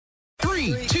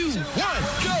3, 2, 1,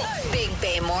 go! Big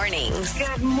Bay Mornings.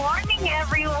 Good morning,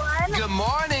 everyone. Good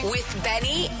morning. With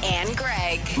Benny and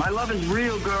Greg. My love is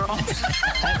real, girl.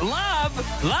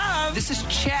 Love. This is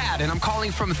Chad, and I'm calling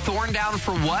from Thorndown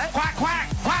for what? Quack, quack,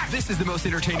 quack. This is the most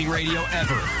entertaining radio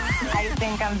ever. I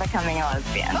think I'm becoming a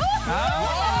lesbian.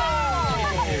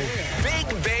 Big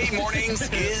Bay Mornings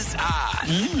is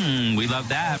on. We love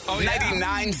that.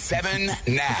 99.7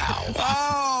 now.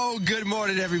 Oh, good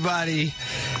morning, everybody.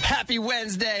 Happy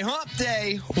Wednesday, hump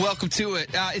day. Welcome to it.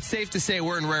 It's safe to say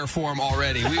we're in rare form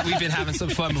already. We've been having some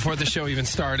fun before the show even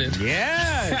started.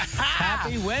 Yes.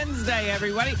 Happy Wednesday,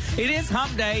 everybody. It is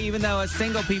hump day, even though us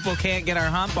single people can't get our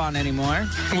hump on anymore.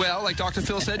 Well, like Dr.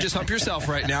 Phil said, just hump yourself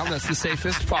right now. That's the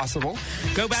safest possible.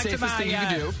 Go back Safest to my thing you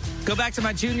can do. Go back to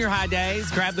my junior high days.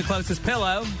 Grab the closest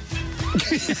pillow.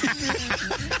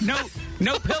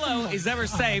 No pillow is ever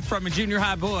safe from a junior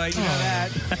high boy. You know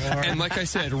that. And like I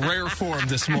said, rare form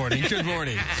this morning. Good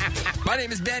morning. My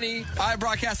name is Benny. I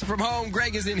broadcast from home.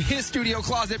 Greg is in his studio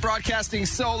closet broadcasting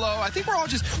solo. I think we're all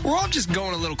just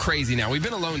going a little crazy now. We've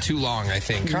been alone too long, I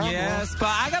think. Huh? Yes, but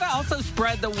I got to also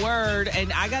spread the word,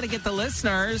 and I got to get the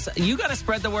listeners. You got to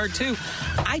spread the word, too.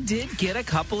 I did get a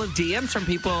couple of DMs from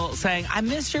people saying, I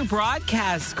missed your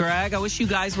broadcast, Greg. I wish you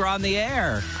guys were on the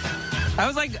air. I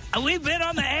was like, we've been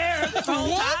on the air this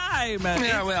whole time.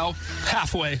 Yeah, well,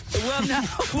 halfway. Well, no.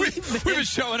 We've been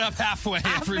showing up halfway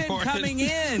every morning. Coming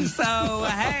in. So,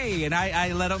 hey, and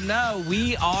I let them know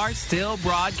we are still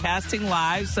broadcasting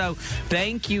live. So,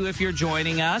 thank you if you're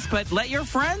joining us. But let your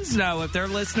friends know if they're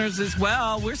listeners as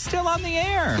well. We're still on the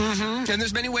air. Mm-hmm. And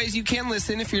there's many ways you can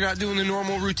listen if you're not doing the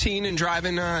normal routine and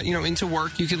driving, into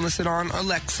work. You can listen on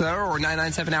Alexa or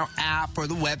 997 Now app or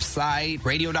the website,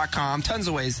 radio.com. Tons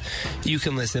of ways you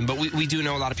can listen. But we do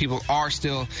know a lot of people are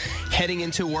still heading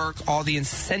into work. All the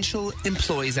essential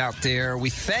employees out there,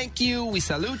 we thank you. We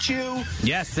salute you.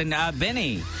 Yes, and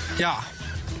Benny. Yeah.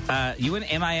 You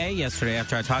went MIA yesterday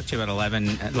after I talked to you at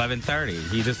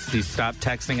 11:30. You stopped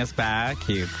texting us back.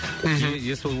 You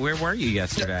just where were you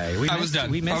yesterday? I was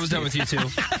done. I was done with you too.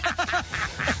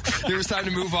 It was time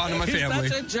to move on to my family.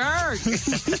 You're such a jerk.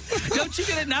 Don't you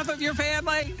get enough of your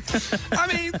family? I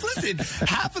mean, listen,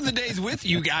 half of the day's with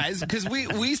you guys because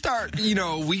we start,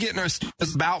 we get in our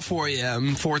studios about 4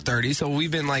 a.m., 4:30. So we've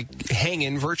been like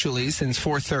hanging virtually since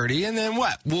 4:30. And then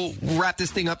what? We'll wrap this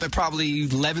thing up at probably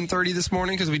 11:30 this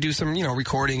morning because we do some,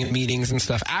 recording and meetings and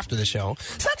stuff after the show.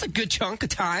 So that's a good chunk of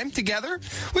time together.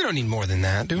 We don't need more than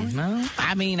that, do we? No.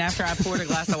 I mean, after I poured a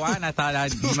glass of wine, I thought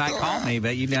you might call me,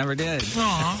 but you never did.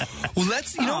 Aww. Well,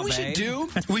 what we should do?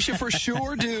 We should for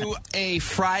sure do a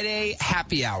Friday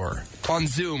happy hour on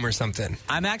Zoom or something.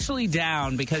 I'm actually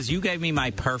down because you gave me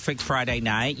my perfect Friday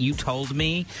night. You told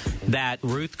me that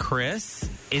Ruth Chris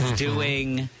is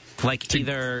doing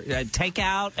either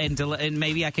takeout and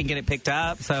maybe I can get it picked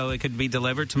up so it could be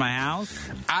delivered to my house.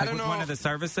 I don't know. One of the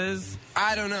services.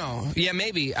 I don't know. Yeah,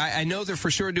 maybe. I know they're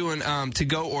for sure doing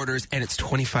to-go orders, and it's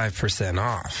 25%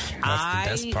 off.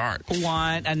 That's the best part. I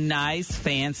want a nice,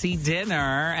 fancy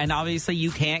dinner, and obviously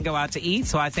you can't go out to eat,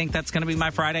 so I think that's going to be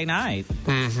my Friday night.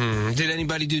 Mm-hmm. Did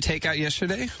anybody do takeout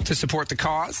yesterday to support the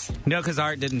cause? No, because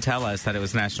Art didn't tell us that it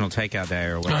was National Takeout Day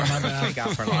or whatever.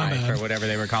 Takeout for Life or whatever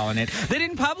they were calling it. They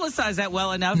didn't publicize that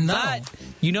well enough, but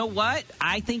you know what?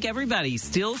 I think everybody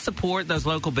still support those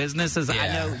local businesses. Yeah. I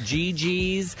know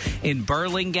Gigi's in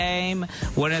Burlingame,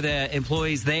 one of the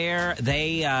employees there,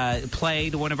 they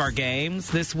played one of our games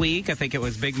this week. I think it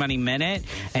was Big Money Minute,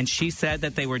 and she said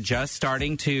that they were just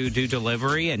starting to do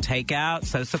delivery and takeout.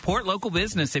 So support local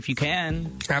business if you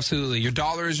can. Absolutely. Your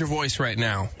dollar is your voice right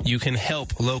now. You can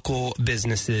help local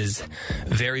businesses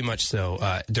very much so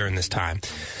during this time.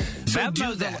 So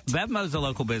Bevmo's a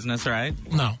local business, right?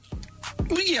 No.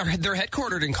 Well, yeah, they're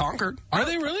headquartered in Concord. Are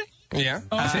they really? Yeah,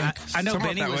 I know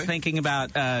Benny was thinking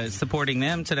about supporting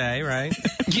them today, right?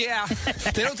 Yeah,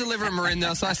 they don't deliver in Marin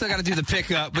though, so I still got to do the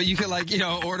pickup. But you can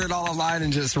order it all online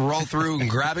and just roll through and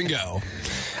grab and go.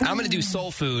 I'm going to do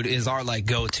Soul Food is our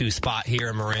go-to spot here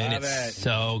in Marin. It's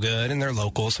so good, and they're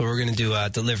local, so we're going to do a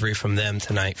delivery from them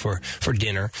tonight for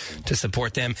dinner to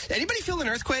support them. Anybody feel an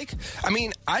earthquake? I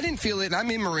mean, I didn't feel it. I'm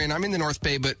in Marin. I'm in the North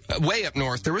Bay, but way up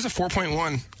north, there was a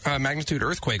 4.1 magnitude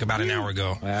earthquake about an hour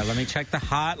ago. Let me check the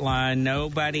hotline.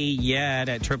 Nobody yet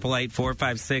at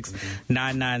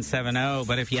 888-456-9970.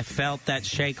 But if you felt that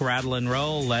shake, rattle, and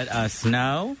roll, let us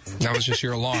know. That was just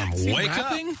your alarm. Wake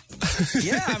up.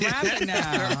 Yeah, I'm rapping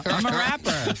now. I'm a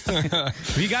rapper.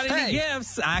 If you got any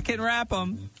gifts, I can rap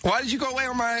them. Why did you go away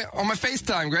on my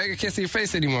FaceTime, Greg? I can't see your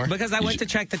face anymore. Because I went to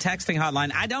check the texting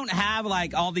hotline. I don't have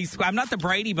like all these. I'm not the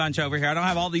Brady Bunch over here. I don't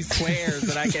have all these squares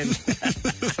that I can.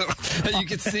 You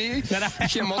can see. You can't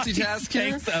multitask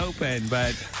here. Things open,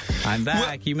 but I'm back.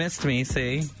 Well, you missed me.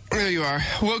 See. There you are.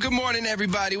 Well, good morning,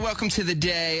 everybody. Welcome to the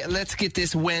day. Let's get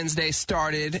this Wednesday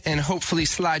started and hopefully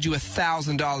slide you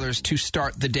 $1,000 to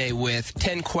start the day with.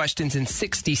 10 questions in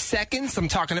 60 seconds. I'm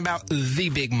talking about the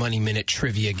Big Money Minute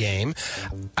trivia game.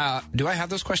 Do I have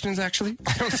those questions, actually?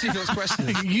 I don't see those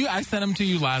questions. I sent them to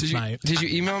you last night. Did you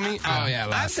email me? Oh, yeah,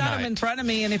 last night. I've got them in front of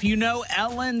me, and if you know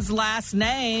Ellen's last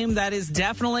name, that is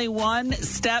definitely one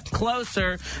step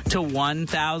closer to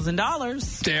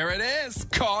 $1,000. There it is.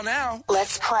 Call now.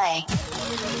 Let's play.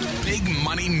 Big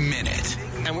Money Minute.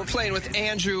 And we're playing with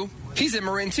Andrew. He's in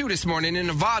Marin, too, this morning in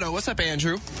Novato. What's up,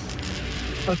 Andrew?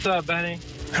 What's up, Benny?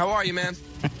 How are you, man?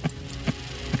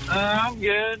 I'm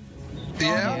good.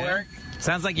 Yeah?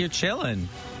 Sounds like you're chilling.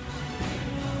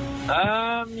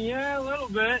 Yeah, a little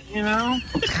bit, you know.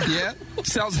 Yeah?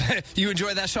 Sounds you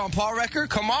enjoy that Sean Paul record?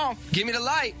 Come on. Give me the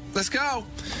light. Let's go.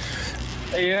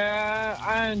 Yeah,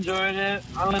 I enjoyed it.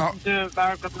 I listened to it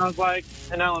back when I was like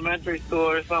in elementary school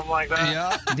or something like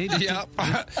that. Yeah.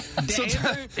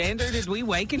 Andrew, did we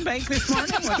wake and bake this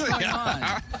morning? What's going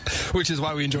on? Which is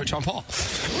why we enjoy Sean Paul.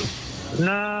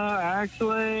 No,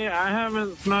 actually, I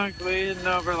haven't smoked weed in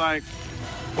over like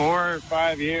 4 or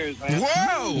 5 years, man.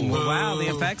 Whoa! Wow, the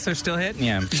effects are still hitting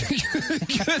you.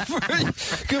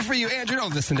 Good for you, Andrew.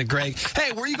 Don't listen to Greg.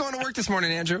 Hey, where are you going to work this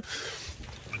morning, Andrew?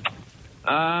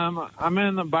 I'm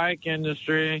in the bike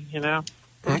industry, you know.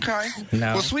 Okay.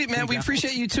 No. Well, sweet, man. We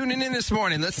appreciate you tuning in this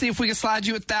morning. Let's see if we can slide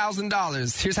you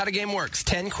 $1,000. Here's how the game works.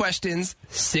 10 questions,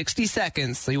 60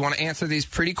 seconds. So you want to answer these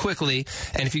pretty quickly.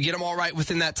 And if you get them all right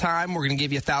within that time, we're going to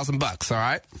give you $1,000, all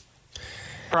right?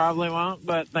 Probably won't,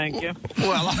 but thank you.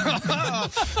 Well,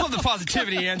 love the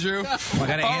positivity, Andrew. Well,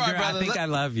 Andrew, right, brother. I think I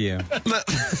love you.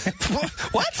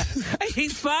 What?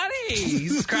 He's funny.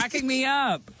 He's cracking me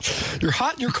up. You're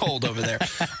hot and you're cold over there.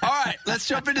 All right, let's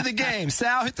jump into the game.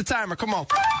 Sal, hit the timer. Come on.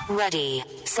 Ready,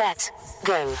 set,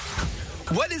 go.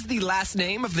 What is the last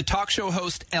name of the talk show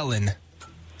host Ellen?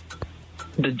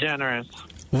 DeGeneres.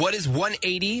 What is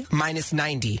 180 minus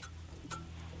 90?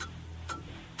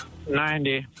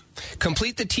 90.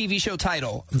 Complete the TV show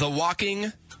title, The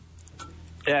Walking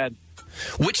Dead.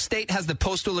 Which state has the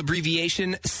postal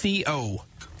abbreviation CO?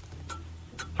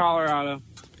 Colorado.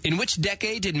 In which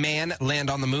decade did man land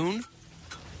on the moon?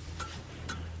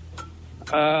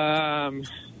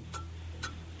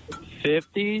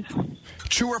 50s.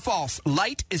 True or false?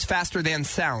 Light is faster than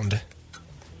sound.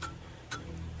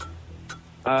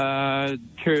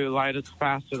 True. Light is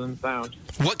faster than sound.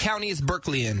 What county is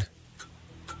Berkeley in?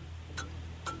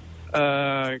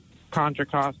 Contra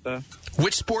Costa.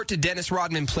 Which sport did Dennis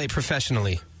Rodman play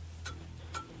professionally?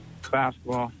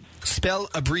 Basketball. Spell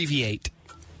abbreviate.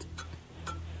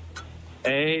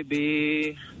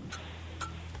 A-B...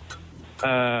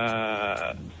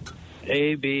 A-B-E-R-H...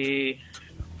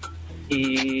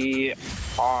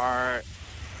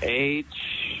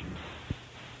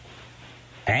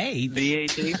 Hey.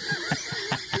 V-A-T.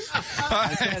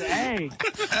 I said A.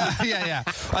 Yeah.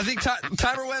 I think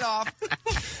timer went off.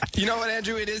 You know what,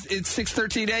 Andrew? It's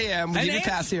 6:13 a.m. We give you a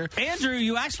pass here. Andrew,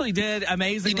 you actually did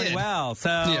amazingly well.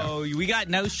 So we got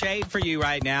no shade for you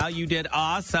right now. You did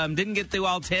awesome. Didn't get through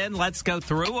all 10. Let's go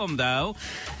through them, though.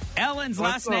 Ellen's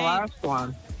What's last name. Last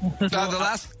one?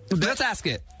 Let's ask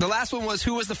it. The last one was,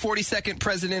 who was the 42nd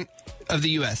president of the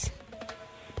U.S.?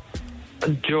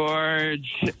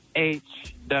 George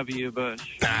H.W. Bush.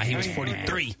 Nah, he was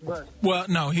 43. Well,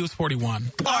 no, he was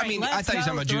 41. I thought you were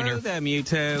talking about Junior. Them, you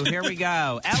two. Here we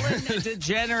go. Ellen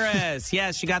DeGeneres.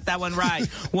 Yes, you got that one right.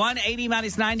 180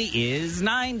 minus 90 is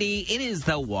 90. It is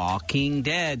The Walking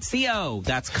Dead. CO,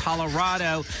 that's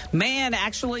Colorado. Man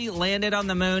actually landed on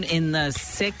the moon in the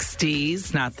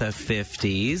 60s, not the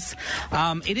 50s.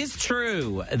 It is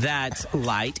true that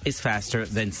light is faster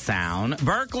than sound.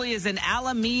 Berkeley is in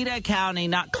Alameda County,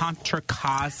 not Contra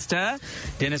Costa.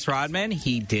 Dennis Rodman,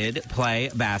 he did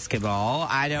play basketball.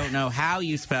 I don't know how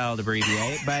you spelled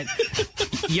abbreviate, but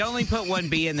you only put one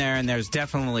B in there, and there's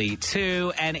definitely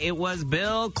two. And it was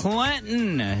Bill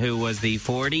Clinton, who was the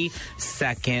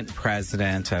 42nd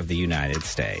president of the United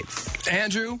States.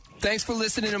 Andrew, thanks for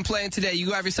listening and playing today.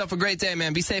 You have yourself a great day,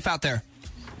 man. Be safe out there.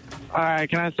 All right,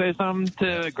 can I say something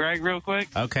to Greg real quick?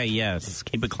 Okay, yes.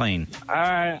 Keep it clean. All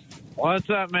right.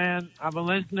 What's up, man? I've been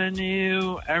listening to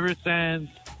you ever since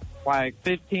like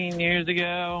 15 years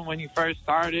ago when you first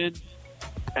started.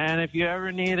 And if you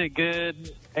ever need a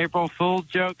good April Fool's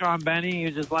joke on Benny,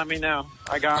 you just let me know.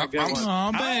 I got a good one.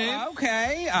 Oh, babe. Oh,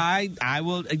 okay. I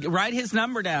will write his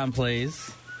number down,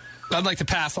 please. I'd like to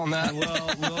pass on that.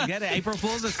 We'll get it. April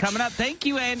Fool's is coming up. Thank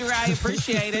you, Andrew. I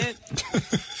appreciate it.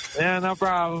 Yeah, no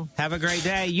problem. Have a great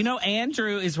day. You know,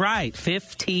 Andrew is right.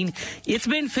 It's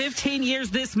been 15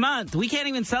 years this month. We can't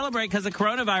even celebrate because of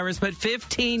coronavirus, but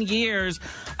 15 years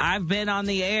I've been on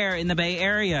the air in the Bay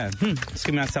Area. Let's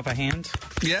give myself a hand.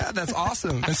 Yeah, that's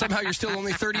awesome. And somehow you're still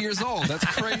only 30 years old. That's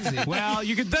crazy. Well,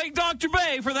 you can thank Dr.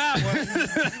 Bay for that one.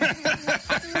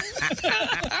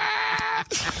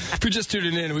 If you're just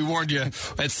tuning in, we warned you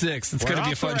at 6. It's going to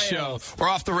be a fun show. We're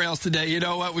off the rails today. You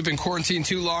know what? We've been quarantined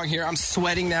too long here. I'm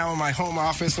sweating now in my home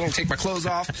office. I'm going to take my clothes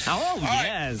off. Oh,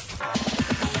 yes.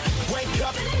 Wake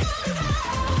up.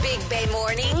 Big Bay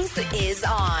Mornings is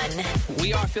on.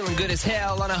 We are feeling good as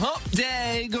hell on a hump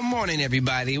day. Good morning,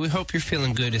 everybody. We hope you're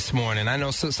feeling good this morning. I know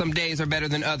some days are better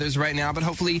than others right now, but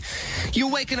hopefully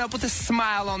you're waking up with a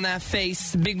smile on that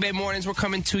face. Big Bay Mornings, we're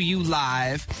coming to you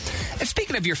live. And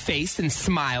speaking of your face and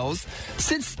smiles,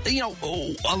 since,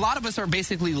 a lot of us are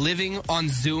basically living on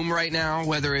Zoom right now,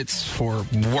 whether it's for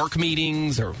work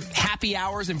meetings or happy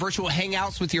hours and virtual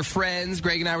hangouts with your friends.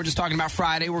 Greg and I were just talking about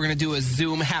Friday. We're going to do a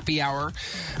Zoom happy hour.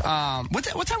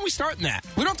 What time are we starting that?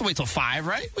 We don't have to wait till 5,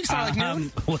 right? We can start like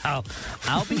noon. Well,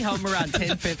 I'll be home around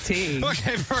 10:15.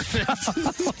 Okay, perfect.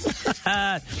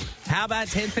 How about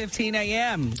 10:15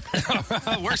 a.m.?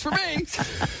 Works for me.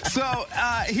 So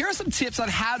here are some tips on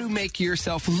how to make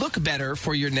yourself look better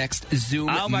for your next Zoom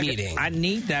meeting. God. I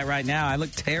need that right now. I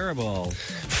look terrible.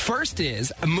 First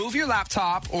is move your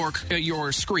laptop or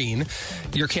your screen,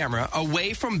 your camera,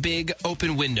 away from big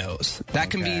open windows. That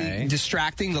can be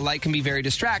distracting. The light can be very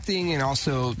distracting, and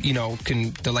also,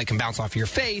 the light can bounce off your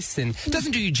face, and it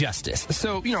doesn't do you justice.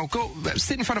 So, go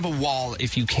sit in front of a wall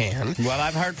if you can. Well,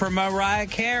 I've heard from Mariah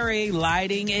Carey,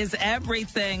 lighting is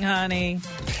everything, honey.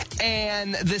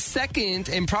 And the second,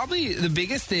 and probably the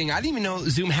biggest thing, I didn't even know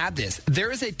Zoom had this. There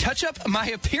is a touch-up my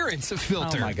appearance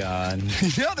filter. Oh, my God.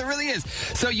 No, there really is.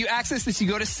 So you access this, you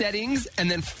go to settings, and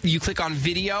then you click on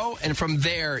video, and from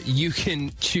there, you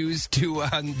can choose to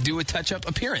do a touch-up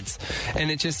appearance. And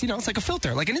it just, it's like a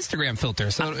filter, like an Instagram filter.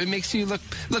 So it makes you look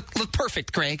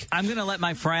perfect, Greg. I'm going to let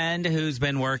my friend who's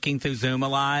been working through Zoom a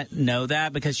lot know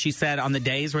that, because she said on the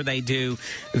days where they do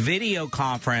video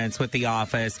conference with the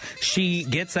office, she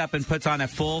gets up and puts on a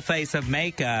full face of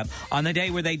makeup. On the day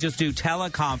where they just do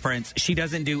teleconference, she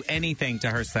doesn't do anything to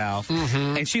herself.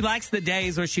 Mm-hmm. And she likes the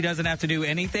days where she doesn't have to do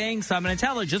anything. So I'm going to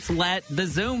tell her, just let the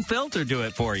Zoom filter do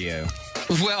it for you.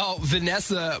 Well,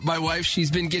 Vanessa, my wife, she's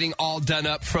been getting all done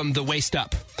up from the waist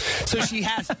up. So she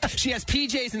has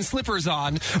PJs and slippers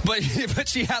on, but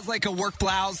she has like a work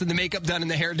blouse and the makeup done and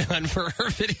the hair done for her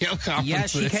video conference. Yeah,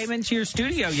 she came into your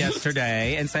studio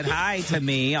yesterday and said hi to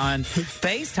me on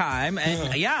FaceTime.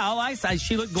 And all I said,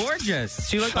 she looked gorgeous.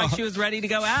 She looked like she was ready to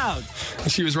go out.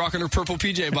 She was rocking her purple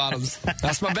PJ bottoms.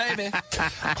 That's my baby.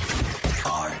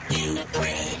 Are you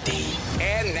ready?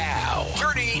 And now,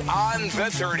 30 on the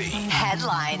 30.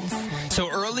 Headlines. So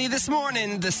early this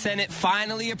morning, the Senate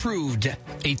finally approved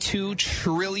a $2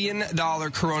 trillion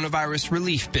coronavirus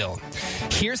relief bill.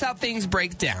 Here's how things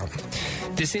break down.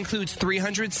 This includes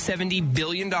 $370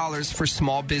 billion for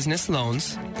small business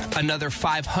loans, another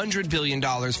 $500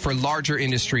 billion for larger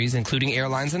industries, including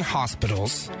airlines and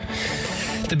hospitals.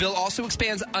 The bill also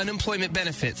expands unemployment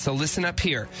benefits, so listen up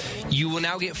here. You will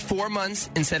now get 4 months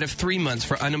instead of 3 months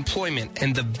for unemployment.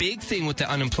 And the big thing with the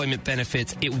unemployment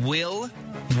benefits, it will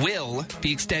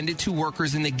be extended to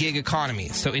workers in the gig economy.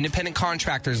 So independent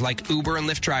contractors like Uber and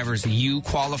Lyft drivers, you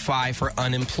qualify for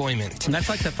unemployment. And that's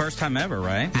like the first time ever,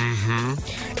 right?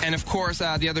 Mm-hmm. And of course,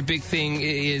 the other big thing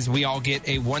is we all get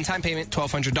a one-time payment,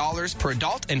 $1,200 per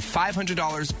adult and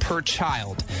 $500 per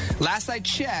child. Last I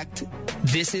checked,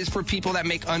 this is for people that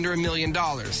make under $1 million.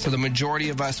 So the majority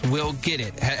of us will get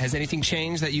it. Has anything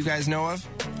changed that you guys know of?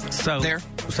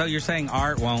 So you're saying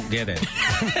Art won't get it?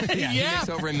 Yeah, he makes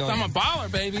over $1 million. I'm a baller,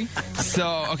 baby.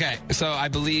 So I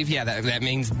believe, that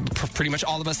means pretty much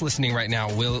all of us listening right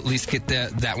now will at least get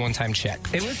that one-time check.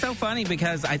 It was so funny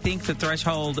because I think the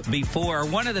threshold before,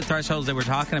 one of the thresholds that we're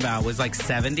talking about was like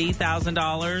 $70,000.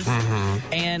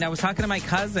 Mm-hmm. And I was talking to my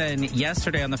cousin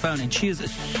yesterday on the phone, and she is a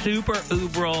super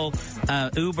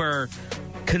uber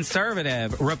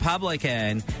conservative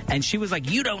Republican, and she was like,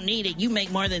 you don't need it, you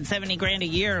make more than $70,000 a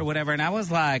year or whatever. And I was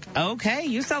like, okay,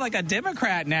 you sound like a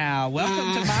Democrat now,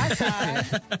 welcome to my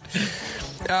side.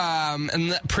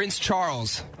 And Prince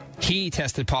Charles, he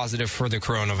tested positive for the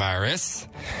coronavirus.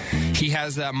 He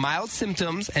has mild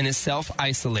symptoms and is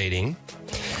self-isolating.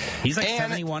 He's like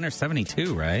 71 or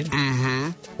 72, right?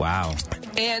 Mm-hmm. Wow.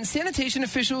 And sanitation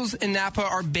officials in Napa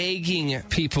are begging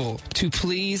people to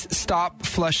please stop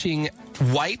flushing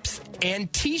wipes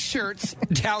and T-shirts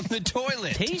down the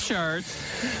toilet. T-shirts?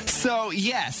 So,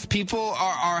 yes, people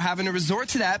are having to resort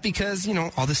to that because, you know,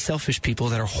 all the selfish people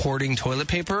that are hoarding toilet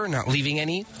paper, not leaving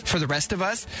any for the rest of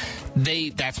us,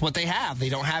 that's what they have. They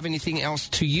don't have anything else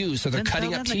to use, so they're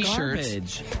cutting up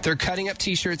T-shirts. They're cutting up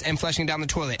T-shirts and flushing down the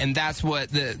toilet, and that's what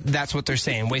they're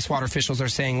saying. Wastewater officials are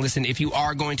saying, listen, if you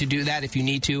are going to do that, if you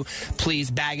need to,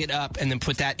 please bag it up and then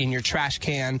put that in your trash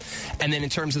can. And then in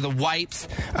terms of the wipes,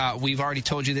 we've already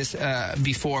told you this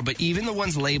before, but even the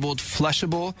ones labeled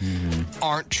flushable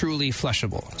aren't truly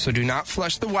flushable. So do not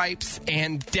flush the wipes,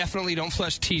 and definitely don't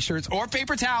flush T-shirts or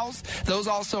paper towels. Those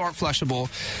also aren't flushable.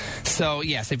 So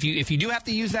yes, if you do have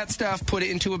to use that stuff, put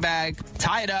it into a bag,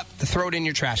 tie it up, throw it in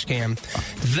your trash can.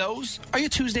 Those are your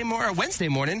Wednesday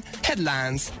morning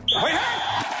headlines.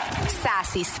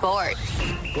 Sassy Sports.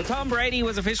 Well, Tom Brady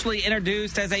was officially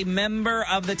introduced as a member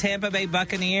of the Tampa Bay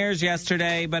Buccaneers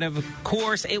yesterday, but of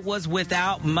course it was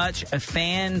without much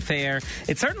fanfare.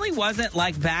 It certainly wasn't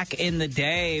like back in the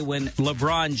day when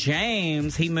LeBron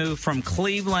James, he moved from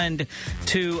Cleveland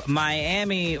to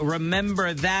Miami.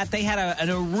 Remember that? They had an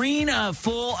arena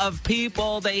full of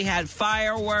people. They had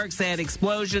fireworks. They had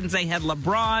explosions. They had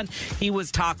LeBron. He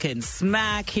was talking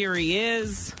smack. Here he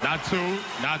is. Not 2,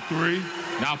 not 3,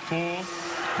 not 4,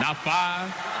 not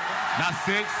 5, not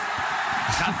 6,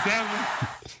 not 7.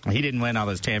 He didn't win all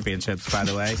those championships, by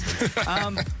the way.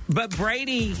 But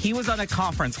Brady, he was on a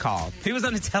conference call. He was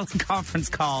on a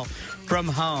teleconference call from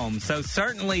home. So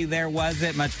certainly there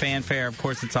wasn't much fanfare. Of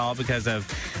course, it's all because of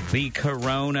the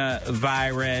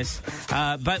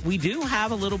coronavirus. But we do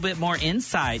have a little bit more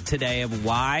insight today of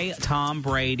why Tom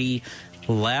Brady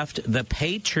left the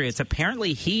Patriots.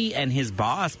 Apparently, he and his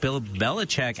boss, Bill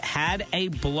Belichick, had a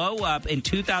blow-up in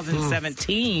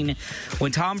 2017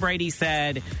 when Tom Brady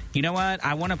said, you know what,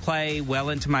 I want to play well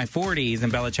into my 40s.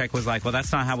 And Belichick was like, well,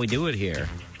 that's not how we do it here.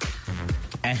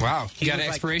 And wow. You got an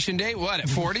expiration date? What, at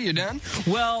 40, you're done?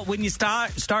 Well, when you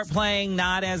start playing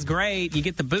not as great, you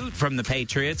get the boot from the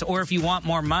Patriots, or if you want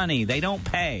more money, they don't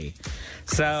pay.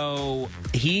 So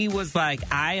he was like,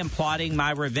 I am plotting my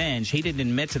revenge. He didn't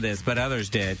admit to this, but others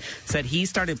did. Said he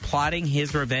started plotting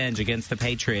his revenge against the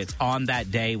Patriots on that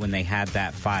day when they had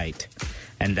that fight.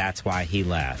 And that's why he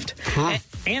left.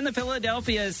 And the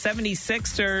Philadelphia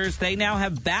 76ers, they now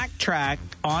have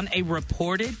backtracked on a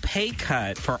reported pay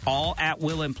cut for all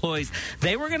at-will employees.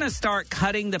 They were going to start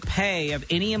cutting the pay of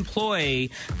any employee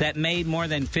that made more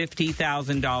than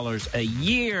 $50,000 a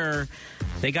year.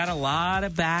 They got a lot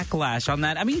of backlash on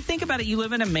that. I mean, think about it. You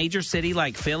live in a major city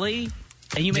like Philly,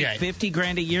 and you make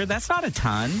 $50,000 a year. That's not a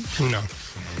ton. No.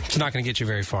 It's not going to get you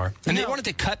very far. And they wanted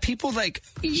to cut people like,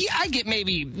 I get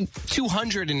maybe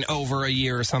 200 and over a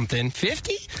year or something.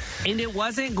 50? And it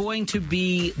wasn't going to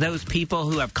be those people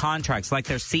who have contracts, like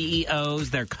their CEOs,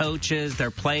 their coaches,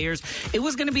 their players. It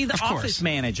was going to be the office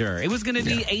manager. It was going to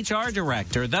be HR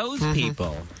director, those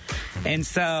people. And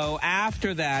so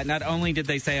after that, not only did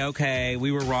they say, okay,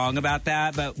 we were wrong about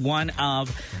that, but one of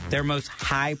their most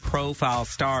high-profile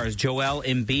stars, Joel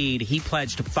Embiid, he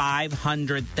pledged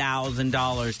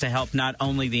 $500,000 to help not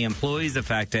only the employees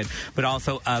affected, but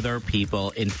also other people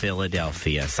in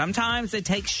Philadelphia. Sometimes it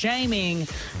takes shaming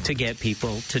to get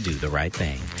people to do the right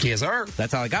thing. Yes, sir.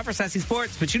 That's all I got for Sassy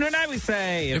Sports. But you know what I always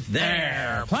say? If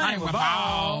they're playing with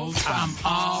balls, I'm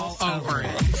all over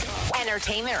it.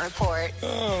 Entertainment report.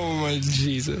 Oh, my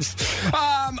Jesus.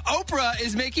 Oprah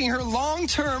is making her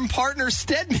long-term partner,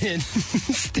 Stedman,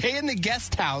 stay in the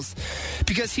guest house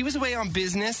because he was away on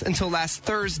business until last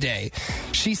Thursday.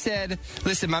 She said,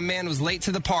 listen, my man was late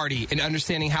to the party in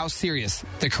understanding how serious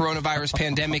the coronavirus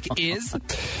pandemic is.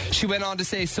 She went on to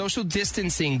say social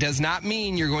distancing does not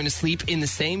mean you're going to sleep in the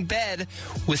same bed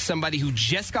with somebody who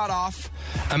just got off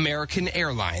American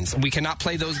Airlines. We cannot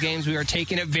play those games. We are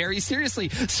taking it very seriously.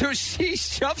 So she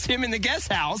shoved him in the guest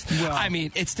house. Well, I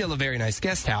mean, it's still a very nice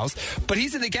guest house, but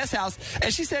he's in the guest house,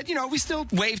 and she said, you know, we still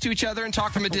wave to each other and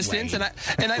talk from a distance, and I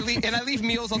leave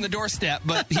meals on the doorstep,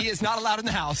 but he is not allowed in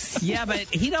the house. Yeah, but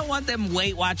he don't want them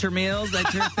Weight Watcher meals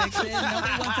that you're fixing.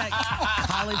 Nobody wants that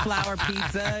cauliflower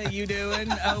pizza you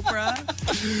doing over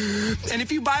Oprah. And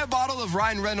if you buy a bottle of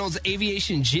Ryan Reynolds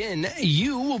Aviation Gin,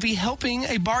 you will be helping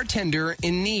a bartender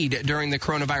in need during the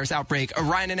coronavirus outbreak.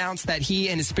 Ryan announced that he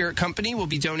and his Spirit Company will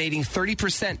be donating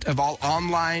 30% of all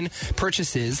online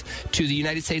purchases to the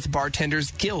United States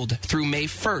Bartenders Guild through May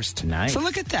 1st. Nice. So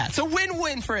look at that. It's a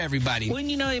win-win for everybody. Well,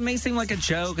 it may seem like a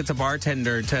joke. It's a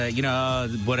bartender to,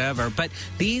 whatever. But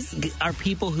these are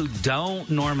people who don't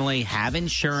normally have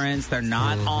insurance. They're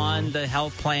not on the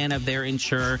health plan of their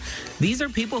insurer. These are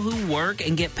people who work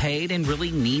and get paid and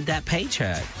really need that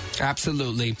paycheck.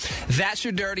 Absolutely. That's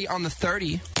your Dirty on the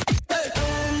 30.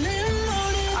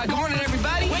 Good morning,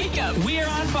 everybody. Wake up. We are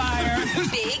on fire.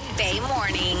 Big Bay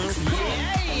Mornings.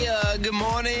 Hey, good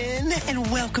morning,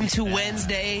 and welcome to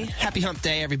Wednesday. Happy Hump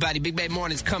Day, everybody. Big Bay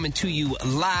Mornings coming to you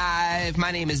live.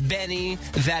 My name is Benny.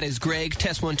 That is Greg.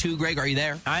 Test 1, 2. Greg, are you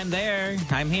there? I'm there.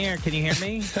 I'm here. Can you hear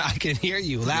me? I can hear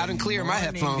you loud and clear in my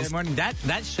headphones. Good morning.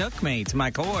 That shook me to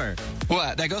my core.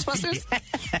 What? That Ghostbusters?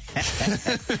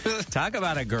 Talk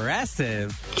about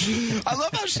aggressive. I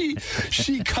love how she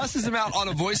cusses him out on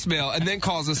a voicemail and then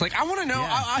calls us like, I want to know.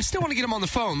 Yeah. I still want to get him on the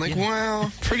phone. Like,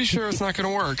 well, pretty sure it's not going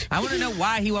to work. I want to know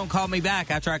why he won't call me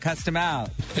back after I cussed him out.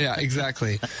 Yeah,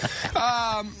 exactly.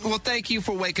 Well, thank you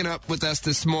for waking up with us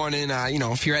this morning.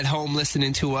 If you're at home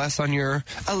listening to us on your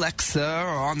Alexa or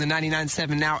on the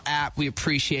 99.7 Now app, we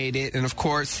appreciate it. And, of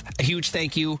course, a huge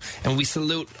thank you. And we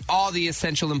salute all the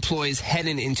essential employees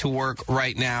heading into work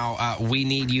right now. We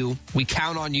need you. We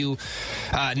count on you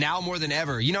now more than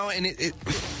ever. And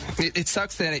it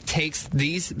sucks that it takes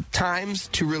these times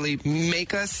to really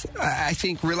make us, I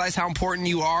think, realize how important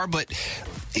you are. But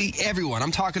everyone,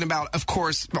 I'm talking about, of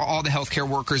course, all the healthcare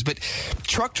workers, but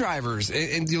truck drivers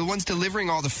and the ones delivering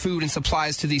all the food and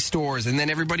supplies to these stores, and then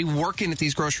everybody working at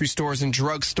these grocery stores and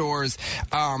drug stores,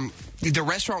 the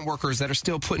restaurant workers that are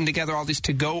still putting together all these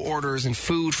to-go orders and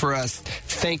food for us.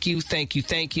 Thank you, thank you,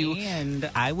 thank you. And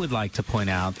I would like to point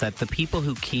out that the people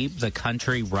who keep the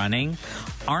country running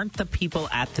aren't the people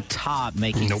at the top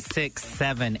making 6,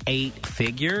 7, 8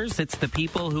 figures. It's the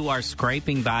people who are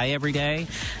scraping by every day.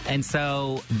 And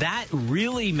so that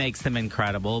really makes them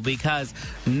incredible, because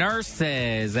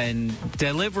nurses and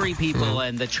delivery people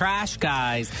and the trash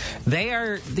guys,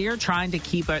 they're trying to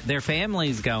keep their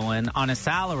families going on a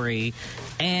salary.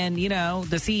 And,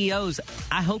 the CEOs,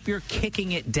 I hope you're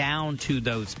kicking it down to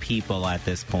those people at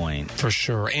this point. For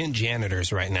sure. And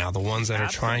janitors right now, the ones that are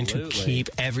trying to keep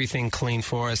everything clean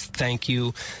for us. Thank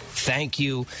you. Thank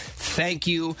you. Thank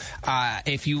you.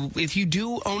 If you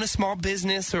do own a small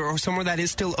business or somewhere that is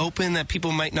still open that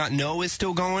people might not know is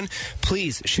still going,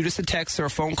 please shoot us a text or a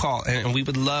phone call, and we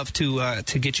would love to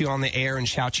get you on the air and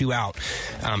shout you out.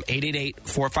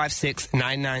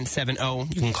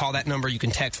 888-456-9970. You can call that number. You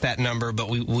can text that number,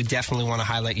 but we definitely want to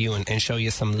highlight you and show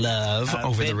you some love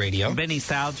over the radio. Benny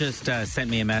Sal just sent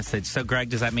me a message. So, Greg,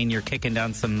 does that mean you're kicking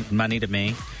down some money to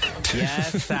me?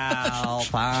 Yes, Sal.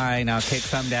 Fine. I'll kick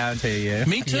some down to you.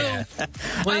 Me too. Yeah.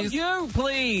 Please.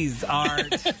 Please,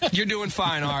 Art. You're doing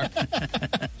fine, Art.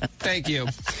 Thank you.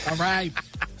 All right.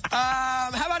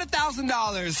 How about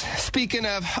 $1,000? Speaking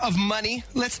of money,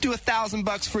 let's do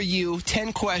 $1,000 for you.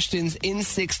 10 questions in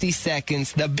 60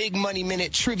 seconds. The Big Money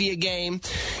Minute trivia game.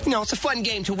 It's a fun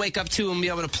game to wake up to and be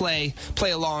able to play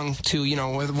along to,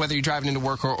 whether you're driving into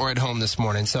work or at home this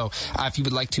morning. So if you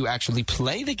would like to actually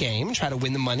play the game, try to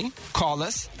win the money, call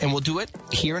us, and we'll do it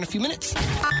here in a few minutes.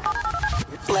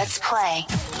 Let's play.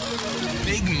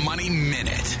 Big Money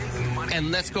Minute. And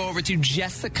let's go over to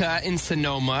Jessica in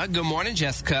Sonoma. Good morning,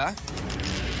 Jessica.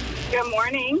 Good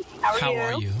morning. How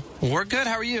are you? We're good.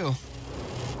 How are you?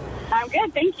 I'm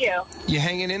good, thank you. You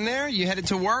hanging in there? You headed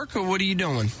to work, or what are you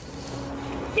doing?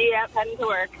 Yep, heading to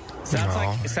work.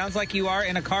 Sounds like you are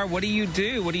in a car. What do you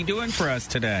do? What are you doing for us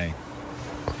today?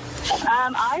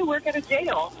 I work at a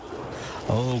jail.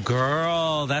 Oh,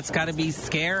 girl, that's got to be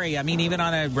scary. I mean, even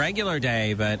on a regular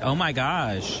day, but oh my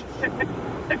gosh.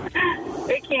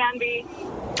 It can be.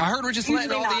 I heard we're just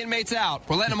letting all the inmates out.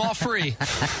 We're letting them all free.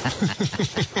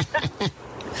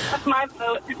 That's my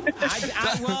vote.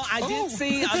 I did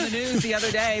see on the news the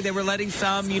other day they were letting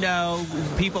some,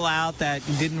 people out that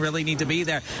didn't really need to be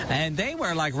there, and they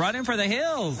were like running for the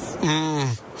hills.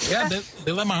 Yeah,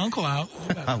 they let my uncle out.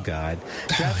 Oh God,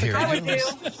 I would do.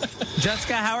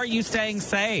 Jessica, how are you staying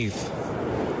safe?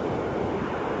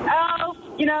 Oh,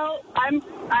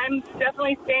 I'm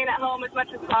definitely staying at home as much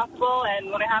as possible,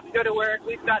 and when I have to go to work,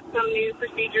 we've got some new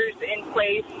procedures in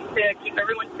place to keep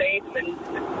everyone safe and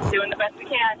doing the best we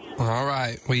can. All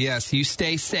right. Well, yes, you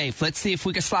stay safe. Let's see if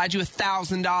we can slide you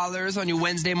 $1,000 on your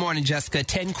Wednesday morning, Jessica.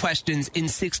 10 questions in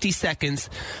 60 seconds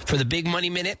for the Big Money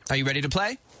Minute. Are you ready to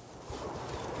play?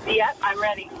 Yep, I'm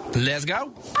ready. Let's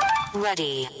go.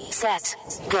 Ready, set,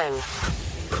 go.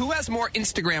 Who has more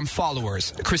Instagram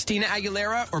followers, Christina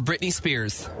Aguilera or Britney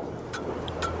Spears?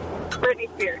 Britney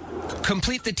Spears.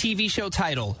 Complete the TV show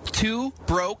title. 2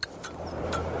 Broke.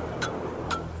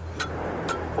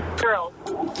 Girls.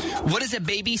 What is a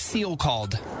baby seal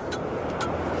called?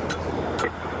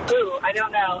 Ooh, I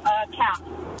don't know. Calf.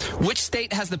 Which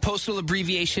state has the postal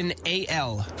abbreviation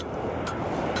AL?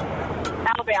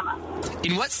 Alabama.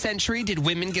 In what century did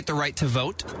women get the right to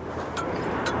vote?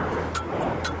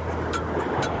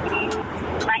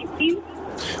 19.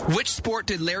 Which sport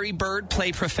did Larry Bird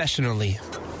play professionally?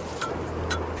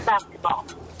 Basketball.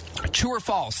 True or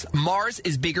false? Mars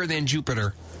is bigger than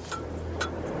Jupiter.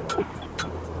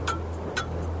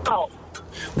 False.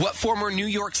 What former New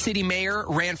York City mayor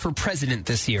ran for president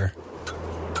this year?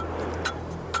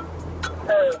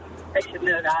 Oh, I should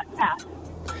know that. Pass.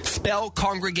 Spell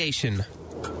congregation.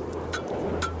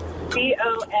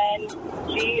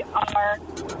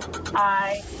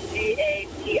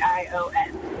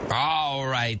 CONGRIGATION. All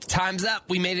right, time's up.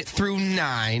 We made it through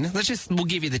 9. We'll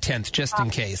give you the 10th just in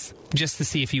case, just to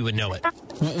see if you would know it.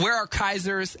 Where are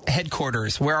Kaiser's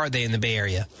headquarters? Where are they in the Bay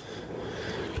Area?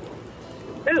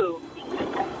 Ooh,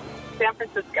 San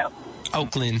Francisco.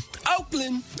 Oakland.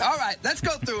 All right, let's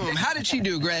go through them. How did she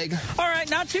do, Greg? All right,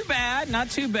 not too bad.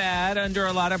 Under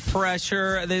a lot of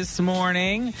pressure this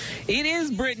morning. It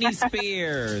is Britney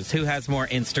Spears who has more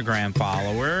Instagram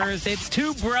followers. It's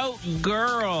 2 Broke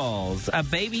Girls. A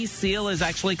baby seal is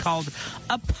actually called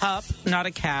a pup, not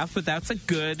a calf, but that's a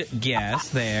good guess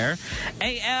there.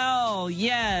 AL,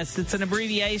 yes, it's an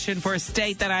abbreviation for a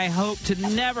state that I hope to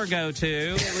never go to.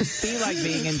 It would be like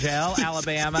being in jail,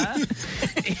 Alabama.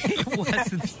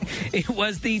 It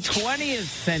was the 20th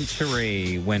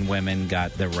century when women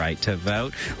got the right to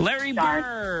vote. Larry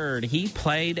Bird, he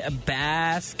played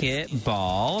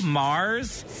basketball.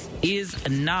 Mars is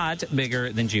not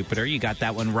bigger than Jupiter. You got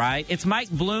that one right. It's Mike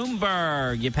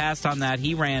Bloomberg. You passed on that.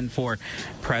 He ran for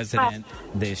president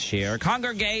this year.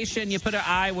 Congregation, you put an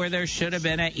I where there should have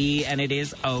been an E, and it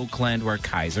is Oakland, where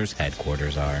Kaiser's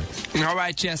headquarters are. All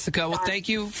right, Jessica. Well, thank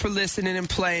you for listening and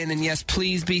playing. And yes,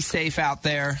 please be safe out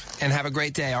there and have a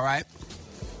great day, all right?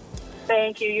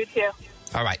 Thank you. You too.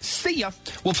 All right, see ya.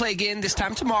 We'll play again this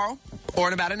time tomorrow or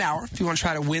in about an hour if you want to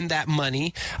try to win that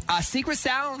money. Secret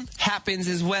Sound happens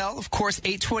as well. Of course,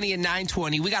 8:20 and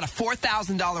 9:20. We got a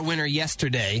 $4,000 winner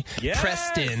yesterday. Yes.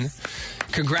 Preston.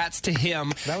 Congrats to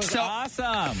him. That was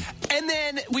awesome. And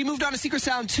then we moved on to Secret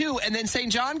Sound 2, and then St.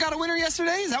 John got a winner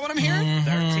yesterday. Is that what I'm hearing?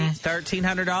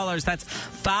 $1,300. That's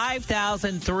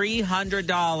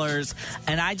 $5,300.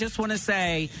 And I just want to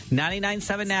say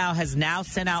 99.7 Now has now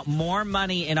sent out more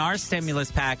money in our stimulus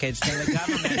package than the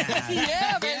government has.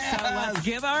 Yeah, man. So let's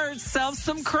give ourselves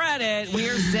some credit. We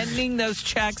are sending those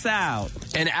checks out.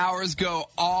 And ours go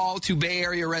all to Bay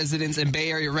Area residents and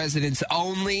Bay Area residents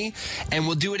only. And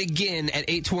we'll do it again at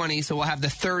 8:20, so we'll have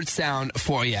the third sound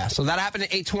for you. So that happened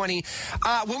at 8:20.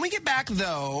 When we get back,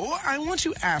 though, I want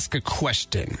to ask a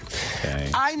question. Okay.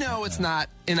 I know it's not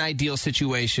an ideal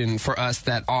situation for us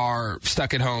that are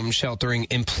stuck at home, sheltering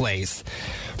in place.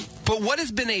 But what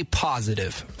has been a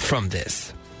positive from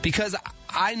this? Because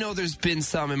I know there's been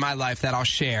some in my life that I'll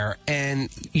share,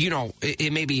 and, you know,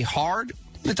 it may be hard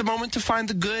at the moment to find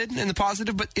the good and the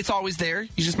positive, but it's always there.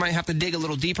 You just might have to dig a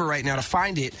little deeper right now to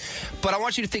find it. But I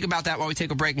want you to think about that while we take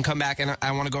a break and come back, and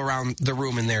I want to go around the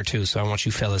room in there too. So I want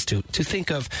you fellas to think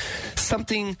of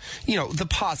something, you know, the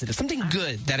positive, something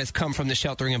good that has come from the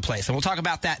sheltering in place. And we'll talk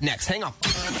about that next. Hang on.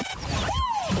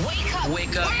 Wake up.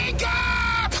 Wake up. Wake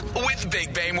up with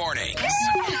Big Bay Mornings.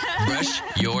 Brush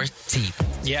your teeth.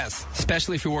 Yes,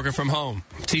 especially if you're working from home.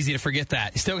 It's easy to forget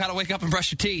that. You still got to wake up and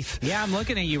brush your teeth. Yeah, I'm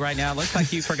looking at you right now. It looks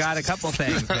like you forgot a couple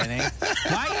things, Benny. Benny,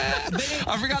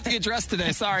 I forgot to get dressed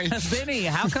today. Sorry. Benny,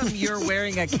 how come you're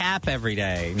wearing a cap every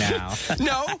day now?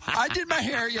 No, I did my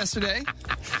hair yesterday.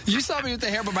 You saw me with the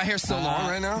hair, but my hair's so long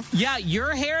right now. Yeah,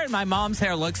 your hair and my mom's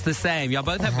hair looks the same. Y'all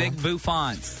both have big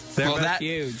bouffants. They're both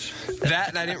huge. That,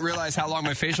 and I didn't realize how long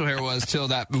my facial hair was till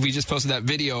that we just posted that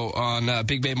video on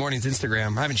Big Bay Mornings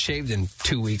Instagram. I haven't shaved in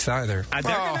 2 weeks either.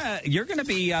 You're going to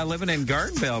be living in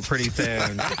Guerneville pretty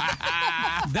soon.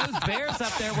 Those bears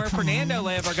up there where Fernando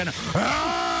live are going to...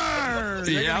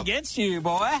 They're going to get you,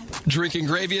 boy. Drinking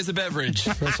gravy as a beverage.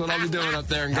 That's what I'll be doing up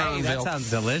there in Guerneville. That sounds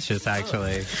delicious,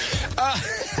 actually.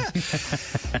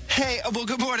 Hey, well,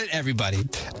 good morning, everybody.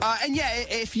 And yeah,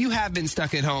 if you have been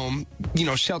stuck at home, you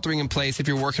know, sheltering in place, if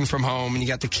you're working from home and you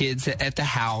got the kids at the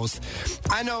house,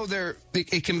 I know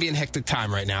it can be a hectic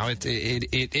time right now.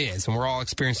 It is, and we're all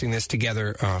experiencing this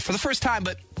together for the first time.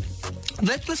 But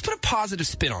let's put a positive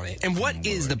spin on it. And what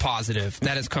is the positive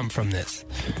that has come from this?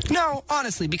 No,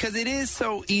 honestly, because it is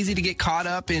so easy to get caught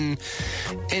up and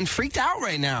freaked out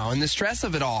right now and the stress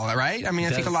of it all, right? I mean,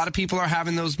 I think a lot of people are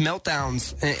having those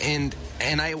meltdowns, and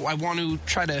I want to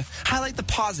try to highlight the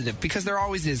positive because there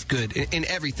always is good in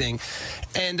everything.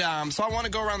 And so I want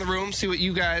to go around the room, see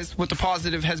what the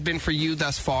positive has been for you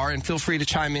thus far, and feel free to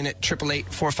chime in at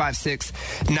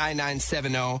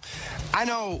 888-456-9970. I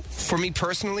know for me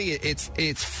personally,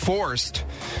 it's forced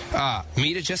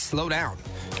me to just slow down.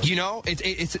 You know,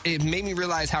 it made me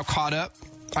realize how caught up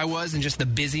I was in just the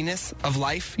busyness of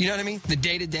life. You know what I mean? The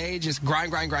day-to-day, just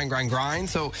grind.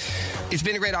 So it's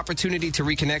been a great opportunity to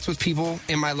reconnect with people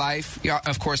in my life. Yeah,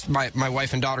 of course, my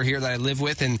wife and daughter here that I live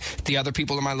with, and the other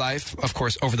people in my life, of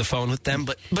course, over the phone with them.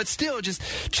 But still, just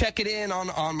checking in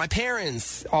on my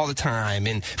parents all the time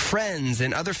and friends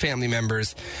and other family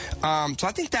members. So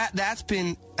I think that's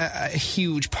been a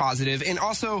huge positive. And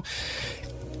also,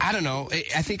 I don't know.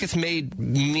 I think it's made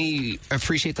me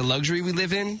appreciate the luxury we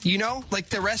live in, you know? Like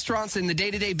the restaurants and the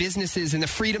day-to-day businesses and the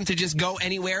freedom to just go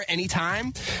anywhere,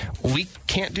 anytime. We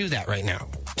can't do that right now.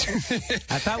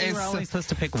 I thought we were only supposed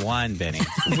to pick one, Benny.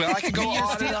 Well, I could go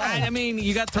on and on. I mean,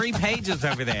 you got 3 pages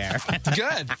over there.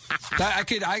 Good.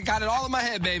 I got it all in my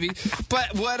head, baby.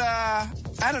 But I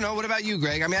don't know. What about you,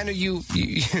 Greg? I mean, I know you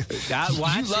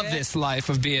love this life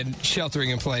of being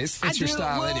sheltering in place. That's your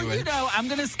style anyway. You know, I'm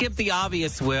going to skip the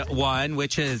obvious one,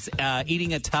 which is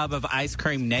eating a tub of ice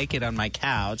cream naked on my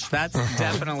couch. That's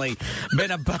definitely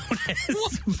been a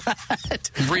bonus.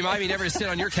 But remind me never to sit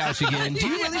on your couch again. Do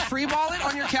you really free ball it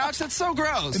on your couch? That's so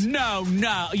gross. No.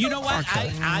 You know what?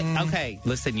 Okay. Okay,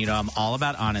 listen, you know, I'm all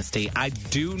about honesty. I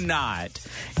do not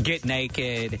get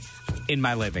naked in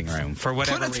my living room for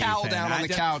whatever reason. Put a towel down on the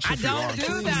couch. I don't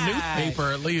do that.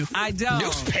 Newspaper, at least. I don't.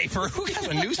 Newspaper? Who has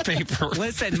a newspaper?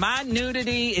 Listen, my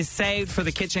nudity is saved for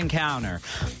the kitchen counter.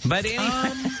 But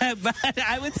but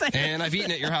I would say... And I've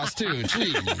eaten at your house, too.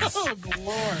 Jeez. Oh,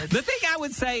 Lord. The thing I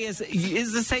would say is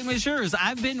the same as yours.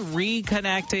 I've been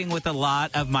reconnecting with a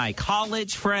lot of my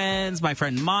college friends, my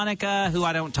friend Monica, who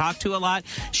I don't talk to a lot.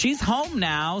 She's home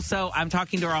now, so I'm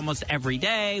talking to her almost every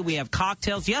day. We have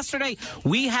cocktails. Yesterday,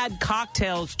 we had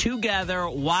cocktails together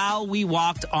while we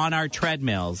walked on our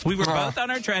treadmills. We were both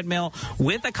on our treadmill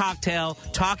with a cocktail,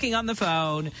 talking on the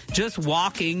phone, just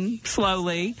walking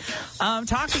slowly,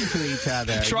 talking to each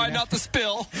other. Try not to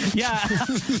spill. Yeah.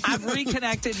 I've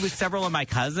reconnected with several of my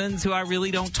cousins who I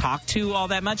really don't talk to all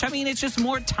that much. I mean, it's just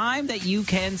more time that you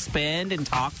can spend and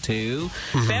talk to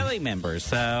family members.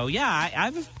 So, yeah,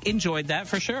 I've enjoyed that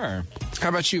for sure. How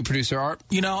about you, Producer Art?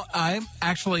 You know, I'm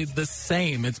actually the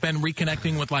same. It's been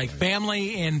reconnecting with, like,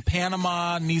 family in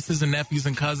Panama, nieces and nephews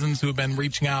and cousins who have been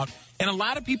reaching out. And a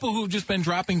lot of people who've just been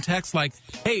dropping texts like,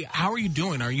 hey, how are you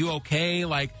doing? Are you okay?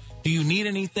 Like, do you need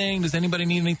anything? Does anybody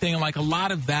need anything? And, like, a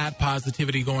lot of that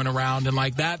positivity going around. And,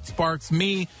 like, that sparks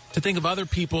me to think of other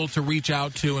people to reach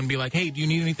out to and be like, hey, do you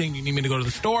need anything? Do you need me to go to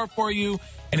the store for you?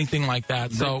 Anything like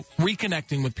that. So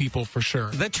reconnecting with people for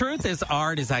sure. The truth is,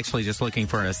 Art is actually just looking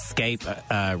for an escape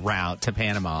route to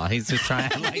Panama. He's just trying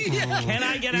to, like, can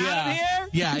I get out of here?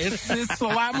 Yeah, it's a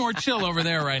lot more chill over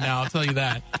there right now, I'll tell you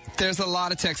that. There's a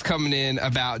lot of texts coming in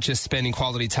about just spending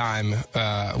quality time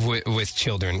with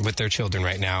children, with their children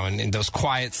right now, and those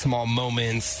quiet, small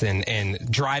moments, and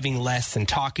driving less and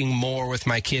talking more with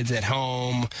my kids at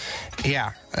home.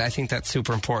 Yeah, I think that's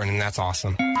super important, and that's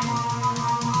awesome.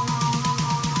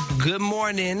 Good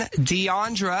morning.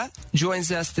 Deandra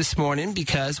joins us this morning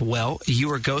because, well, you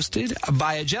were ghosted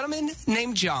by a gentleman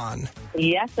named John.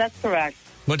 Yes, that's correct.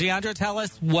 Well, Deandra, tell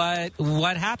us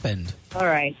what happened. All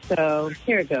right, so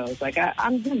here it goes. Like,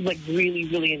 I'm just, like, really,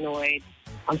 really annoyed.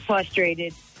 I'm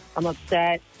frustrated. I'm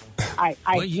upset. I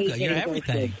hate you're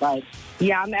everything. Ghosted. Like,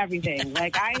 yeah, I'm everything.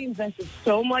 Like, I invested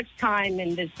so much time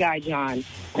in this guy, John.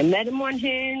 I met him on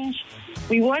Hinge.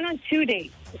 We went on 2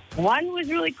 dates. One was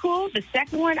really cool. The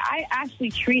second one, I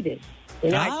actually treated.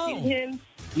 You know, I treated him.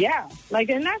 Yeah, like,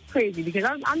 and that's crazy because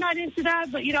I'm not into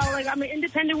that. But, you know, like, I'm an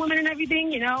independent woman and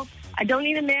everything, you know. I don't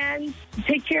need a man to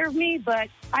take care of me, but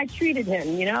I treated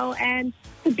him, you know. And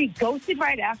to be ghosted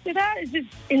right after that is just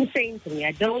insane to me.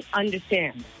 I don't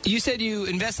understand. You said you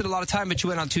invested a lot of time, but you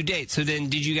went on 2 dates. So then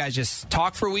did you guys just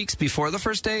talk for weeks before the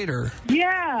first date, or?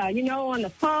 Yeah, you know, on the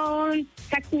phone,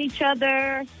 texting each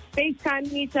other,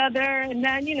 FaceTiming each other, and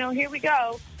then, you know, here we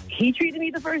go. He treated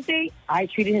me the first date, I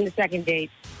treated him the second date,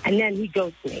 and then he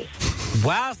ghosted me.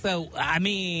 Wow, so, I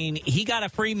mean, he got a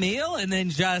free meal and then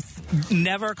just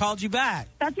never called you back.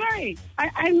 That's right.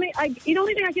 The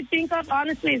only thing I could think of,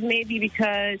 honestly, is maybe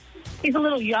because he's a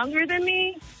little younger than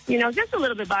me, you know, just a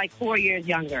little bit, like 4 years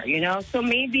younger, you know. So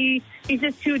maybe he's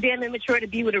just too damn immature to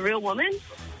be with a real woman.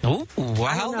 Oh,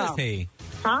 how old is he?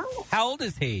 Huh? How old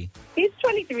is he? He's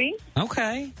 23.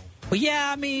 Okay. Well,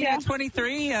 yeah, I mean, at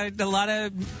 23, a lot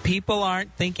of people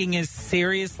aren't thinking as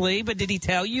seriously, but did he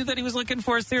tell you that he was looking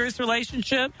for a serious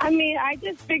relationship? I mean, I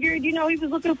just figured, you know, he was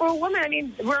looking for a woman. I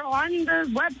mean, we're on the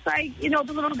website, you know,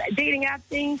 the little dating app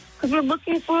thing, because we're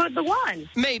looking for the one.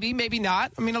 Maybe, maybe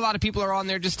not. I mean, a lot of people are on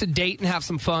there just to date and have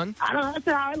some fun. I don't know. That's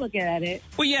how I look at it.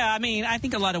 Well, yeah, I mean, I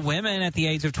think a lot of women at the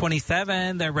age of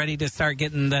 27, they're ready to start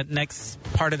getting that next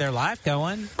part of their life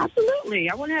going. Absolutely.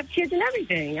 I want to have kids and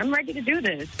everything. I'm ready to do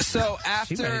this. So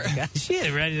after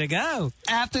She's ready to go.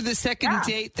 After the second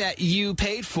date that you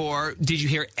paid for, did you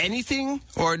hear anything,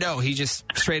 or no? He just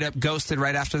straight up ghosted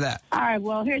right after that. All right.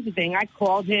 Well, here's the thing. I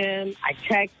called him. I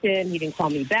texted him. He didn't call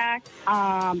me back.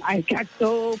 I got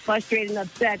so frustrated and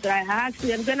upset that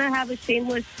I'm going to have a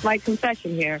shameless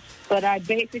confession here. But I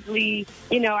basically,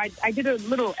 you know, I did a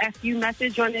little FU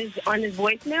message on his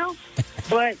voicemail.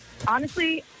 But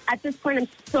honestly, at this point, I'm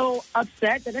so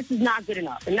upset that this is not good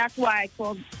enough. And that's why I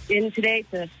called in today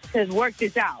to work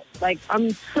this out. Like,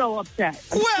 I'm so upset.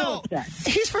 So upset.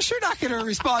 He's for sure not going to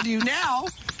respond to you now.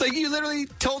 Like, you literally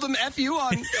told him F you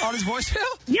on his voicemail?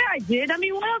 Yeah, I did. I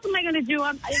mean, what else am I going to do?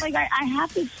 I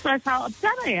have to express how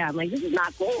upset I am. Like, this is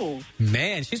not cool.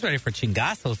 Man, she's ready for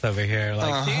chingazos over here.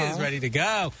 Like, she is ready to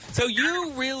go. So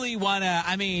you really want to,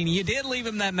 I mean, you did leave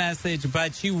him that message,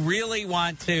 but you really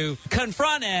want to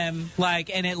confront him,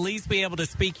 and at least be able to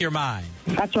speak your mind.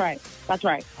 That's right. That's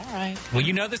right. All right. Well,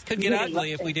 you know this could get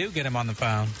ugly if we do get him on the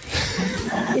phone.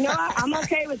 You know what? I'm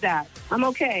okay with that. I'm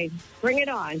okay. Bring it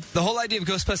on. The whole idea of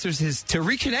Ghostbusters is to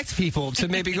reconnect people to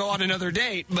maybe go on another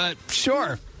date, but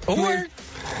sure. Or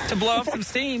to blow off some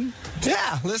steam.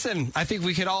 Yeah, listen, I think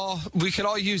we could all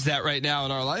use that right now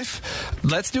in our life.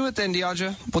 Let's do it then,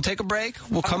 Deandra. We'll take a break.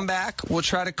 We'll come back. We'll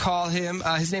try to call him.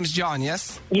 His name's John,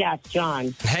 yes? Yes,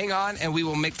 John. Hang on, and we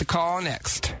will make the call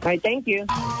next. All right, thank you.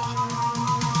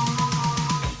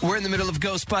 We're in the middle of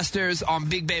Ghostbusters on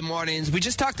Big Bay Mornings. We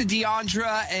just talked to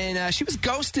Deandra, and she was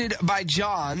ghosted by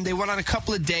John. They went on a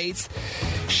couple of dates.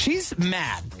 She's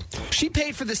mad. She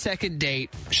paid for the second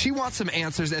date. She wants some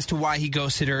answers as to why he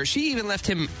ghosted her. She even left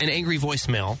him an angry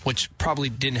voicemail, which probably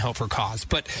didn't help her cause.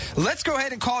 But let's go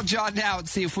ahead and call John now and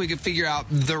see if we can figure out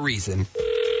the reason.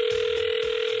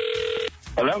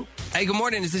 Hello? Hey, good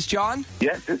morning. Is this John?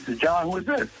 Yes, this is John. Who is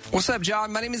this? What's up,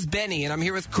 John? My name is Benny, and I'm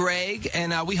here with Greg,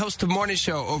 and we host a morning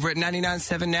show over at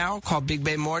 99.7 now called Big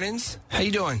Bay Mornings. How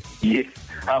you doing? Yeah,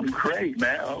 I'm great,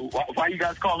 man. Why are you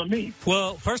guys calling me?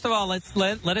 Well, first of all,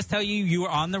 let us tell you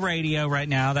are on the radio right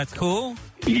now. That's cool?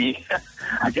 Yeah,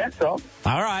 I guess so.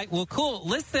 All right. Well, cool.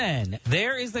 Listen,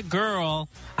 there is a girl.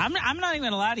 I'm not even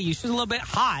going to lie to you. She's a little bit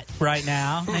hot right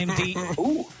now, named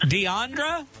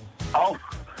Deandra. Oh,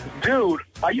 dude,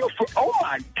 are you for? Oh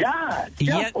my God!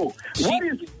 Yeah, what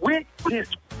is with this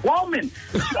woman?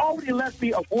 She already left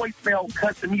me a voicemail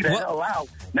cussing me the hell out.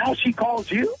 Now she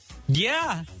calls you?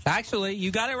 Yeah, actually,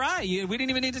 you got it right. We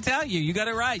didn't even need to tell you. You got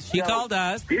it right. She called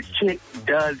us. This chick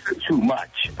does too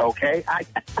much. Okay,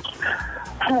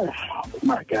 oh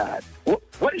my God!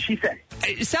 What did she say?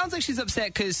 It sounds like she's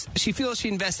upset because she feels she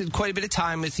invested quite a bit of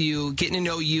time with you, getting to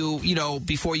know you,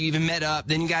 before you even met up.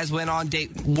 Then you guys went on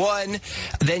date one.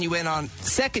 Then you went on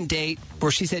second date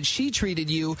where she said she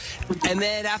treated you. And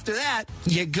then after that,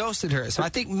 you ghosted her. So I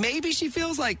think maybe she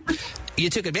feels like you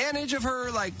took advantage of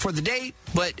her, for the date.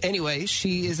 But anyway,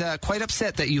 she is quite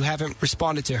upset that you haven't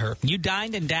responded to her. You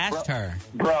dined and dashed her.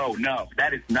 Bro, no,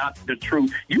 that is not the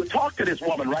truth. You talk to this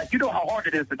woman, right? You know how hard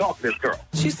it is to talk to this girl.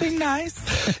 She seemed nice.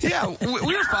 Yeah,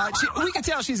 we were fine. We can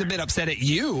tell she's a bit upset at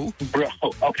you. Bro,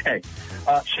 okay.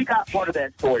 She got part of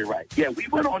that story right. Yeah, we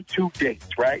went on 2 dates,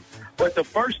 right? But the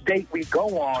first date we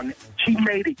go on, she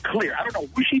made it clear. I don't know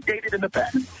who she dated in the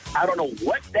past. I don't know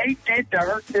what they did to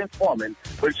hurt this woman,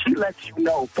 but she lets you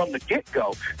know from the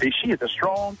get-go that she is a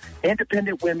strong,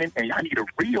 independent woman, and I need a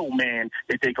real man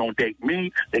that they gonna date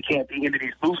me. They can't be into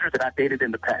these losers that I dated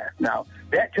in the past. Now,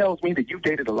 that tells me that you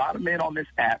dated a lot of men on this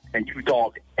app, and you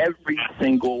dogged every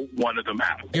single one of them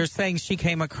out. You're saying she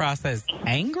came across as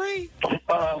angry?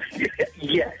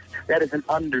 Yes. That is an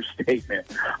understatement.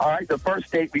 All right, the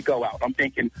first date we go out, I'm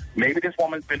thinking maybe this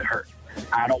woman's been hurt.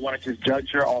 I don't want to just judge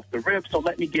her off the rip, so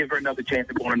let me give her another chance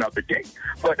to go on another date.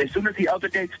 But as soon as the other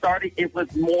date started, it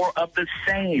was more of the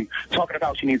same. Talking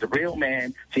about she needs a real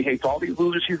man, she hates all these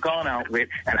losers she's gone out with,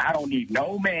 and I don't need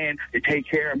no man to take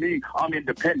care of me. I'm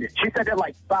independent. She said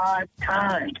that 5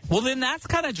 times. Well, then that's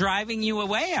kind of driving you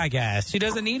away, I guess. She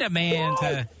doesn't need a man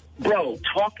to... Bro,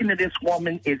 talking to this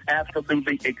woman is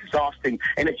absolutely exhausting.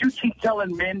 And if you keep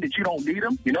telling men that you don't need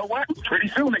them, you know what? Pretty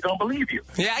soon they're going to believe you.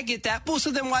 Yeah, I get that. Well,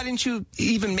 so then why didn't you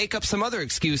even make up some other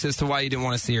excuse as to why you didn't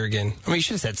want to see her again? I mean, you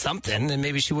should have said something, and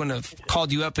maybe she wouldn't have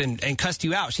called you up and cussed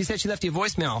you out. She said she left you a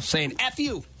voicemail saying, F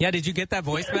you. Yeah, did you get that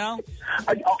voicemail?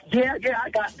 Yeah, I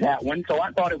got that one. So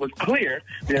I thought it was clear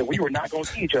that we were not going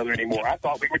to see each other anymore. I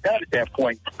thought we were done at that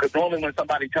point. Because normally when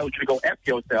somebody tells you to go F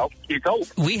yourself, it's over.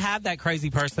 We have that crazy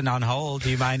person on hold. Do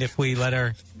you mind if we let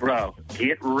her? Bro,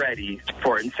 get ready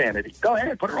for insanity. Go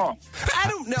ahead, put her on. I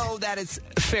don't know that it's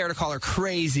fair to call her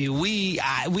crazy. We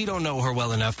don't know her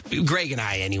well enough, Greg and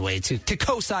I anyway, to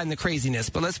co-sign the craziness.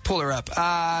 But let's pull her up.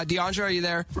 DeAndre, are you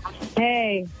there?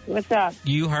 Hey, what's up?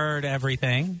 You heard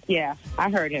everything? Yeah, I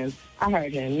heard him.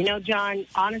 You know, John,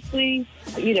 honestly,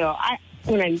 you know,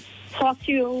 when I talk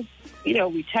to you, you know,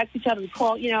 we text each other, we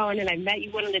call, you know, and then I met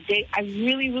you, went on a date. I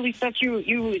really, really thought you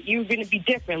were going to be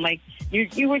different. Like,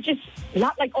 you were just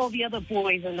not like all the other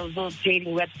boys on those little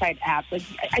dating website apps. Like,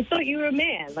 I thought you were a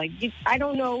man. Like, I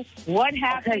don't know what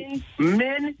happened. Okay.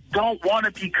 Men don't want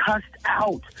to be cussed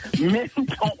out. Men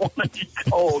don't want to be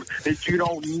told that you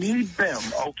don't need them,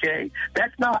 okay?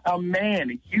 That's not a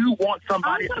man. You want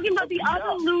somebody... I'm talking about the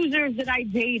other losers that I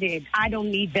dated. I don't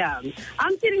need them.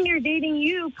 I'm sitting here dating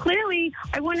you. Clearly,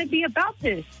 I want to be about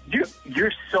this.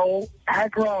 You're so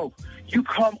aggro. You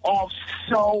come off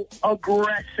so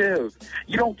aggressive.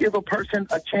 You don't give a person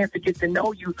a chance to get to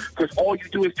know you because all you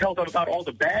do is tell them about all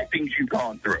the bad things you've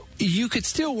gone through. You could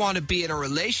still want to be in a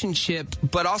relationship,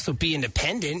 but also be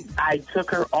independent. I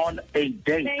took her on a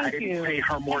date. Thank I didn't you. pay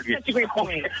her mortgage. That's such a great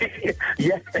point.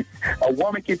 Yes, a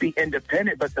woman can be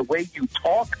independent, but the way you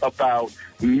talk about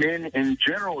men in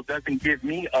general doesn't give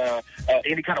me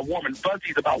any kind of warm and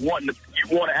fuzzies about you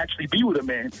want to actually be with a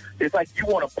man. It's like you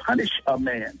want to punish a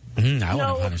man.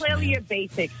 No, clearly you're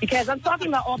basic, because I'm talking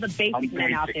about all the basic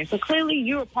men out there. So clearly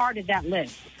you're a part of that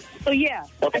list. So, yeah,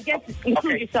 I guess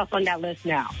include yourself on that list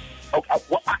now. Okay,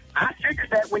 well, I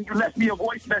fixed that when you left me a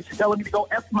voice message telling me to go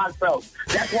F myself.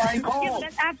 That's why I called. Yeah, but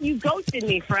that's after you ghosted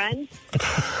me, friend.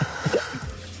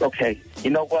 Okay,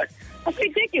 you know what? That's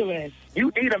ridiculous.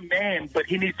 You need a man, but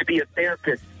he needs to be a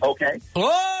therapist, okay?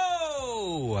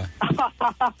 Whoa!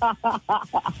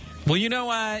 Well, you know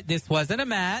what? This wasn't a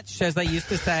match, as they used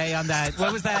to say on that.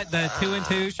 What was that? The 2 and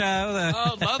 2 show?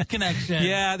 Love Connection.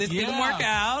 Yeah, this didn't work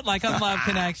out like on Love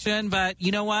Connection. But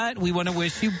you know what? We want to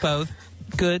wish you both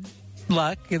good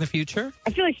luck in the future.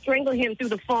 I feel like strangling him through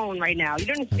the phone right now. You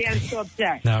don't understand. I'm so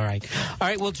upset. All right.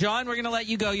 Well, John, we're going to let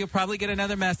you go. You'll probably get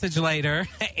another message later.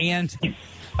 And...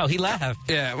 Oh, he left.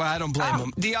 Yeah, well, I don't blame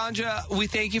him. Deandra, we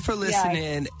thank you for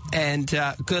listening, and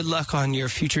good luck on your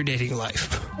future dating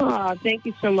life. Oh, thank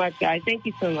you so much, guys. Thank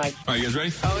you so much. Are you guys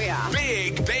ready? Oh, yeah.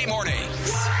 Big Bay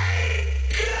Mornings.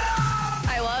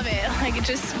 I love it. Like, it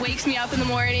just wakes me up in the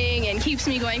morning and keeps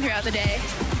me going throughout the day.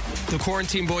 The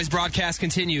Quarantine Boys broadcast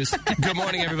continues. Good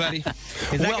morning, everybody.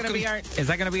 Is that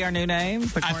going to be our new name?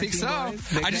 I think so.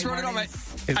 I just wrote it on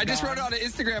an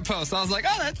Instagram post. I was like,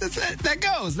 oh,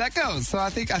 that goes. So I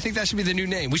think that should be the new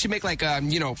name. We should make like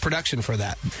production for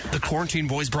that. The Quarantine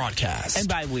Boys broadcast. And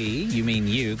by we, you mean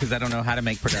you, because I don't know how to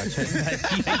make production.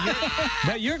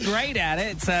 But you're great at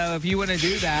it. So if you want to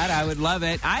do that, I would love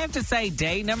it. I have to say,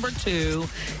 day number 2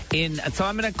 so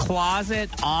I'm in a closet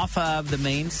off of the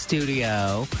main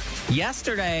studio.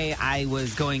 Yesterday, I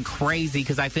was going crazy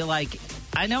because I feel like,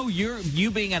 I know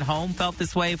you being at home felt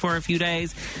this way for a few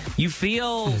days. You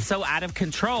feel so out of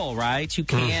control, right? You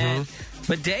can't.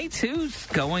 But day 2's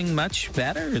going much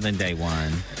better than day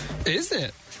 1. Is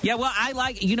it? Yeah, well, I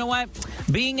like, you know what?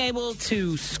 Being able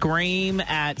to scream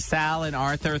at Sal and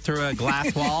Arthur through a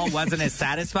glass wall wasn't as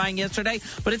satisfying yesterday,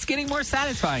 but it's getting more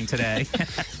satisfying today.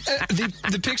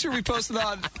 The picture we posted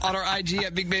on our IG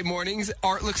at Big Bay Mornings,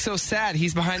 Art looks so sad.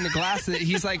 He's behind the glass.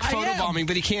 He's like photobombing,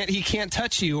 but he can't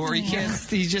touch you, or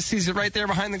he's right there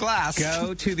behind the glass.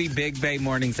 Go to the Big Bay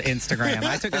Mornings Instagram.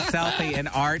 I took a selfie, and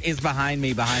Art is behind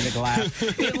me behind the glass.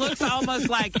 It looks almost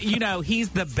like, he's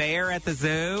the bear at the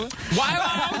zoo.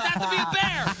 Why would that be a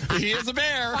bear? He is a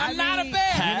bear. I'm not a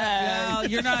bear.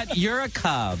 You're not. You're a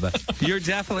cub. You're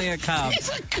definitely a cub. He's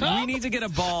a cub? We need to get a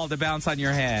ball to bounce on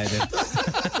your head.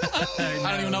 I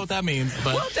don't even know what that means.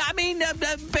 But well,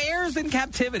 bears in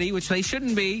captivity, which they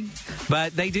shouldn't be,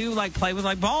 But they do like play with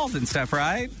like balls and stuff,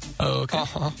 right? Oh, okay.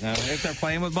 If they're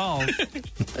playing with balls.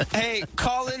 Hey,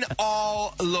 calling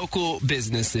all local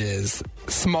businesses,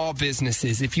 small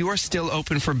businesses. If you are still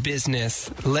open for business,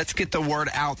 let's get the word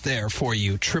out there for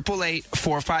you.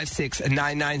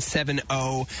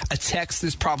 888-456-9970. A text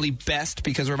is probably best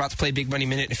because we're about to play Big Money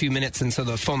Minute in a few minutes, and so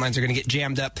the phone lines are going to get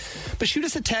jammed up. But shoot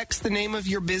us a text, the name of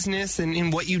your business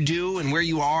and what you do and where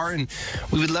you are, and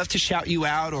we would love to shout you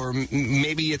out, or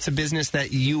maybe it's a business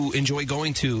that you enjoy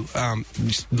going to.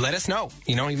 Just let us know,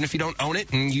 even if you don't own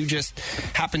it and you just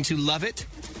happen to love it.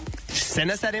 Send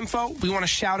us that info. We want to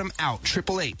shout them out.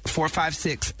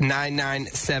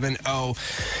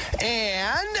 888-456-9970.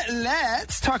 And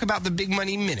let's talk about the Big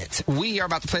Money Minute. We are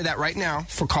about to play that right now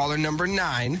for caller number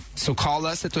 9. So call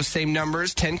us at those same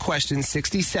numbers, 10 questions,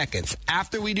 60 seconds.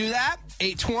 After we do that,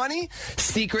 820,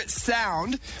 Secret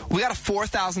Sound. We got a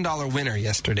 $4,000 winner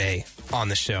yesterday on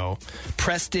the show.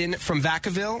 Preston from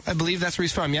Vacaville. I believe that's where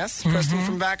he's from, yes? Mm-hmm. Preston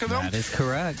from Vacaville? That is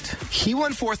correct. He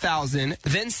won $4,000.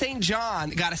 Then St.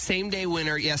 John got a same-day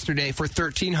winner yesterday for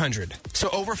 $1,300. So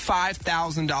over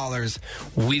 $5,000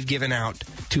 we've given out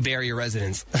to Bay Area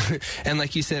residents. And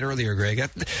like you said earlier, Greg,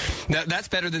 that's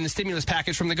better than the stimulus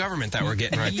package from the government that we're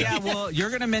getting right there. Yeah, well, you're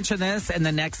going to mention this in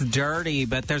the next Dirty,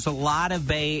 but there's a lot of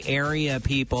Bay Area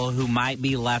people who might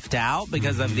be left out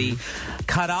because of the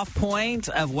cutoff point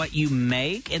of what you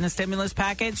make in the stimulus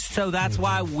package. So that's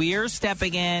why we're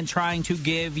stepping in, trying to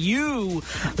give you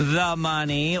the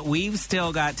money. We've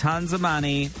still got tons of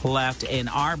money left in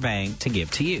our bank to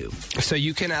give to you. So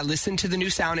you can listen to the new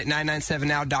sound at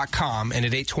 997now.com, and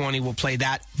at 820 we'll play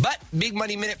that. But Big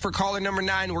Money Minute for caller number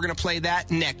 9, we're going to play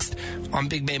that next on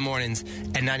Big Bay Mornings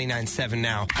at 99.7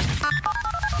 Now.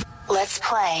 Let's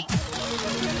play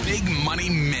Big Money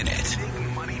Minute.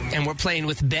 And we're playing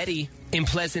with Betty in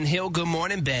Pleasant Hill. Good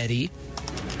morning, Betty.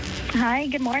 Hi,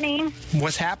 good morning.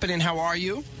 What's happening? How are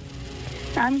you?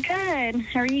 I'm good.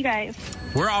 How are you guys?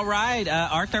 We're all right.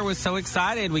 Arthur was so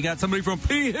excited. We got somebody from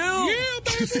P Hill. Yeah,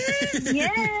 baby.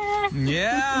 Yeah.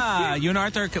 Yeah. You and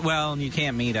Arthur, well, you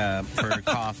can't meet up for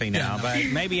coffee now, but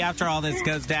maybe after all this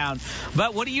goes down.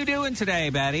 But what are you doing today,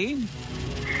 Betty?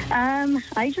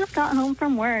 I just got home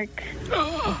from work.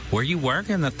 Where you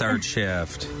working the third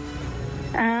shift?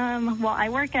 Well, I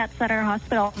work at Sutter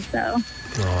Hospital, so.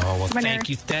 Oh, well, thank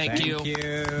you.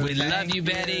 We love you,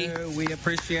 Betty. We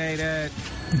appreciate it.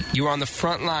 You're on the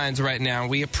front lines right now.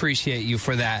 We appreciate you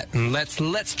for that. And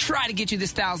let's try to get you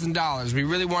this $1,000. We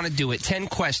really want to do it. 10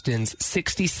 questions,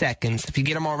 60 seconds. If you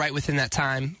get them all right within that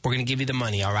time, we're going to give you the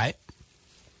money, all right?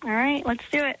 All right, let's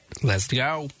do it. Let's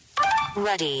go.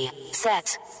 Ready,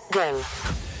 set, go.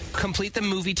 Complete the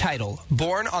movie title.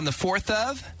 Born on the 4th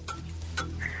of?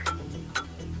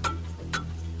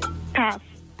 Pass.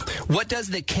 What does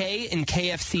the K in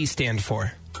KFC stand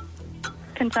for?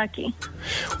 Kentucky.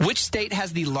 Which state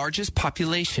has the largest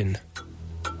population?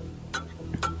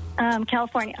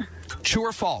 California. True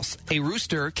or false? A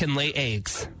rooster can lay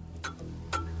eggs.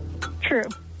 True.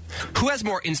 Who has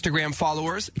more Instagram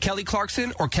followers, Kelly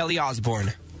Clarkson or Kelly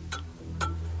Osbourne?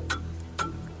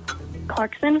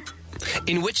 Clarkson.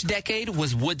 In which decade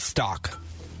was Woodstock?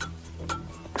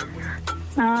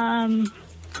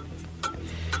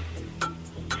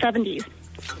 70s.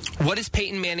 What is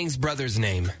Peyton Manning's brother's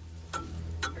name?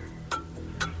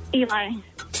 Eli.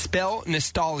 Spell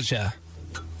nostalgia.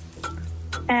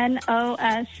 Nostalgia.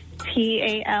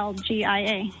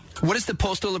 What is the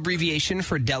postal abbreviation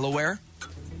for Delaware?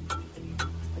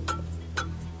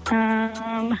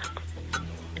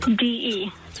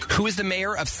 DE. Who is the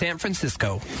mayor of San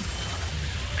Francisco?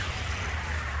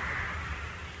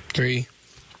 3,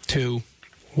 2,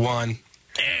 1.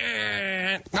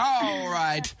 All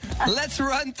right. Let's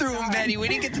run through them, Betty. We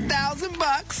didn't get the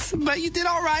 $1,000, but you did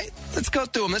all right. Let's go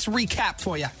through them. Let's recap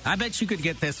for you. I bet you could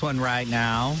get this one right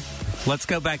now. Let's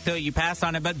go back through it. You passed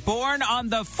on it, but born on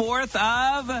the 4th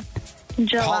of...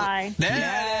 July.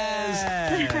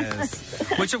 Yes.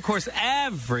 Which, of course,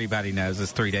 everybody knows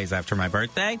is 3 days after my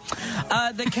birthday.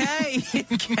 The K in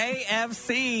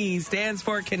KFC stands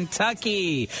for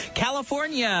Kentucky.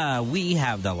 California, we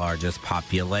have the largest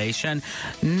population.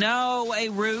 No, a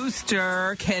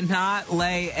rooster cannot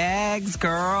lay eggs,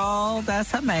 girl.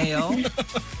 That's a male.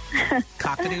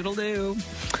 Cock-a-doodle-doo.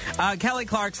 Kelly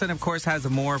Clarkson, of course, has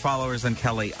more followers than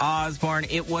Kelly Osbourne.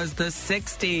 It was the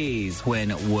 60s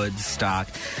when Woodstock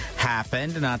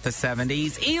happened, not the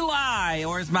 70s. Eli,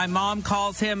 or as my mom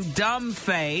calls him,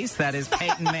 Dumbface. That is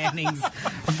Peyton Manning's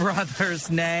brother's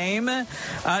name.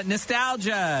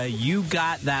 Nostalgia, you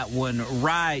got that one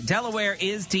right. Delaware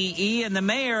is DE, and the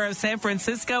mayor of San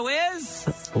Francisco is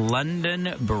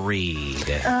London Breed.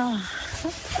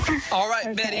 All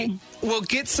right, Betty. Well,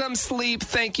 get some sleep.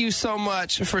 Thank you so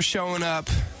much for showing up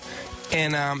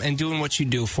and doing what you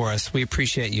do for us. We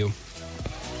appreciate you.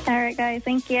 All right, guys.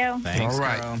 Thank you. Thanks, all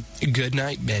right. girl. Good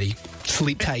night, Betty.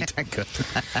 Sleep tight.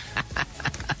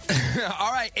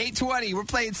 All right, 8:20. We're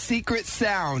playing Secret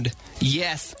Sound.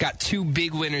 Yes, got 2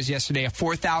 big winners yesterday. A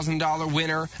 $4,000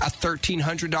 winner, a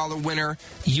 $1,300 winner.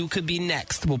 You could be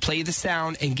next. We'll play the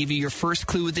sound and give you your first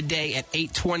clue of the day at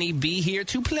 8:20. Be here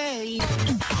to play.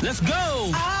 Let's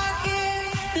go.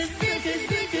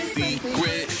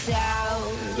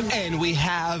 And we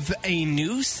have a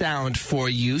new sound for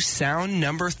you. Sound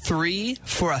number 3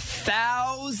 for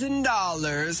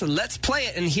 $1,000. Let's play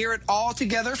it and hear it all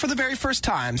together for the very first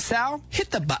time. Sal,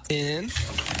 hit the button.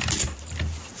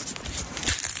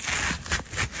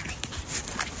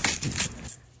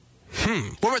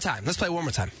 One more time. Let's play one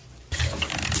more time.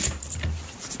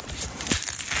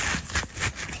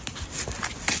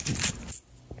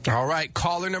 All right,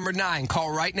 caller number 9. Call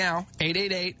right now,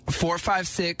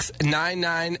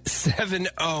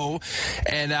 888-456-9970,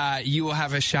 and you will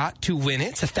have a shot to win it.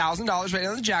 It's $1,000 right now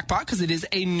in the jackpot because it is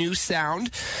a new sound.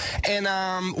 And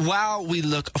while we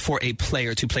look for a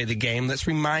player to play the game, let's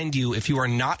remind you, if you are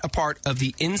not a part of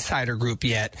the Insider Group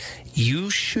yet, you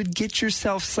should get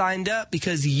yourself signed up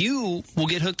because you will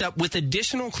get hooked up with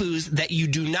additional clues that you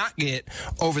do not get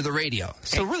over the radio.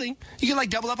 So really, you can like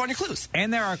double up on your clues.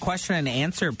 And there are question and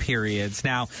answer periods.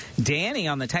 Now, Danny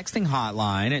on the texting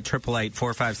hotline at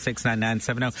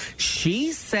 888-456-9970,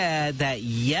 she said that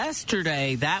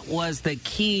yesterday that was the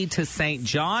key to St.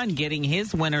 John getting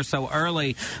his winner so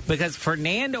early because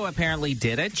Fernando apparently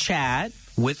did a chat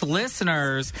with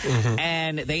listeners,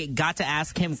 and they got to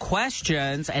ask him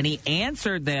questions, and he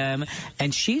answered them,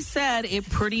 and she said it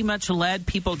pretty much led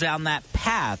people down that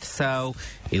path. So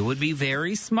it would be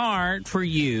very smart for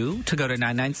you to go to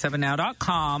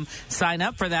 997now.com, sign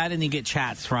up for that, and you get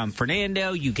chats from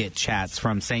Fernando, you get chats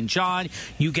from St. John,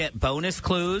 you get bonus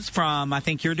clues from, I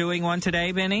think you're doing one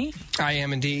today, Benny? I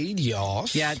am indeed,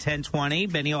 yes. Yeah,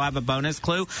 10:20. Benny will have a bonus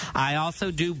clue. I also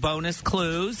do bonus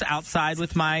clues outside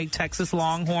with my Texas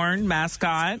Longhorn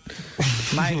mascot.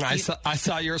 I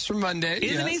saw yours from Monday.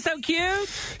 Isn't he so cute?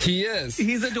 He is.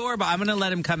 He's adorable. I'm going to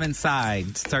let him come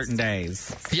inside certain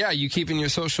days. Yeah, you keeping your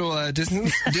social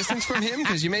distance from him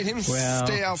because you made him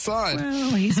stay outside.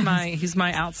 Well, he's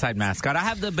my outside mascot. I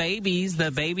have the babies.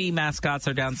 The baby mascots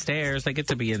are downstairs. They get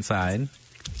to be inside.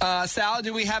 Sal,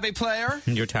 do we have a player?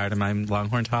 You're tired of my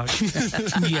Longhorn talk?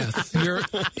 Yes.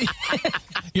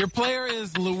 Your player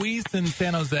is Luis in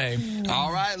San Jose.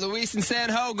 All right, Luis in San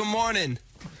Ho, good morning.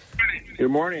 Good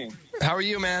morning. How are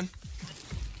you, man?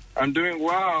 I'm doing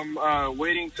well. I'm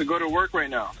waiting to go to work right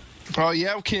now. Oh,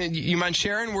 yeah? Can you mind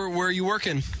sharing? Where are you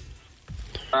working?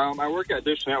 I work at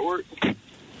Dish Network. Okay.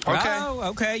 Oh,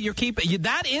 okay. You're keeping...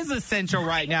 That is essential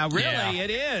right now. Really, yeah.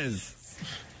 It is.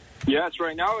 Yes,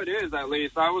 right now it is, at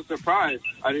least. I was surprised.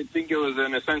 I didn't think it was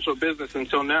an essential business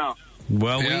until now.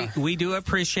 Well, we do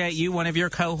appreciate you. One of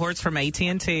your cohorts from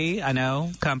AT&T, I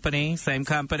know, same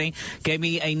company, gave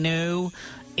me a new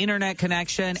internet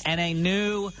connection and a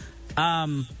new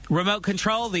remote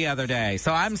control the other day.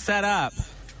 So I'm set up.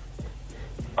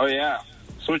 Oh, yeah.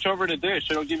 Switch over to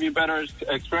Dish. It'll give you better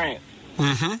experience.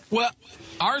 Well,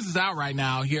 ours is out right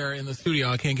now here in the studio.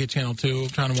 I can't get Channel 2. I'm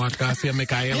trying to watch Garcia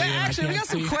Michaeli. Yeah, actually, we got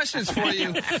some questions for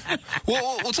you.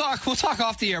 We'll talk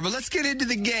off the air, but let's get into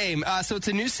the game. So it's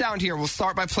a new sound here. We'll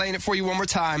start by playing it for you one more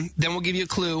time. Then we'll give you a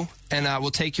clue, and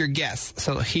we'll take your guess.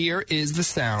 So here is the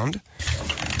sound.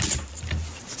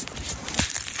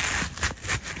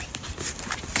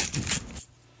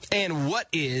 And what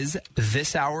is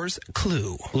this hour's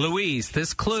clue? Luis,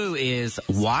 this clue is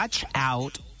watch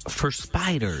out for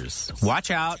spiders.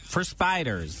 Watch out for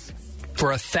spiders. For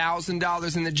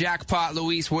 $1,000 in the jackpot,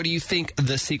 Luis, what do you think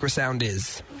the secret sound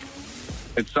is?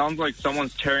 It sounds like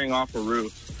someone's tearing off a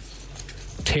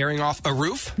roof. Tearing off a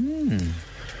roof?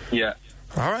 Yeah.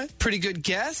 All right. Pretty good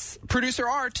guess. Producer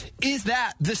Art, is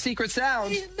that the secret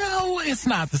sound? No, it's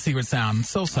not the secret sound.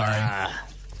 So sorry.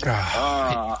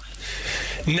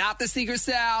 Not the secret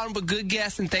sound, but good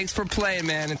guess, and thanks for playing,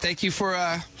 man. And thank you for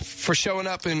showing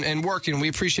up and working. We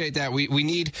appreciate that. We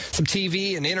need some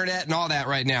TV and internet and all that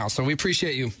right now, so we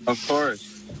appreciate you. Of course.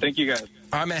 Thank you, guys.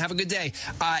 All right, man. Have a good day.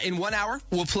 In 1 hour,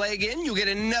 we'll play again. You'll get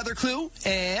another clue,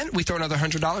 and we throw another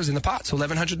 $100 in the pot. So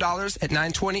 $1,100 at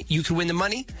 9:20. You can win the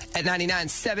money at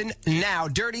 99.7 now.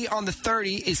 Dirty on the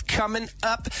 30 is coming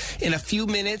up in a few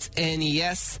minutes, and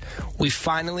yes, we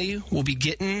finally will be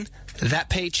getting that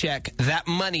paycheck, that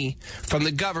money from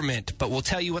the government, but we'll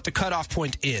tell you what the cutoff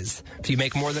point is. If you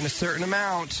make more than a certain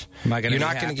amount, you're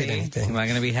not going to get anything. Am I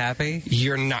going to be happy?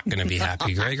 You're not going to be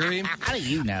happy, Gregory. How do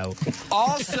you know?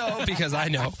 Also, because I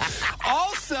know.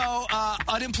 Also,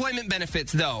 unemployment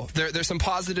benefits, though. There's some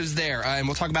positives there, and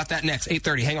we'll talk about that next.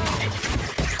 8:30. Hang on.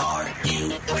 Are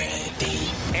you ready?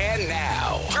 And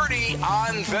now, 30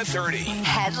 on the 30.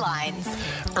 Headlines.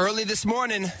 Early this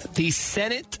morning, the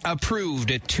Senate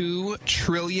approved a $2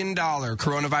 trillion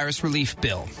coronavirus relief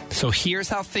bill. So here's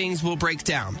how things will break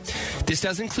down. This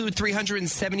does include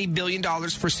 $370 billion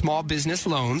for small business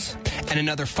loans and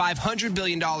another $500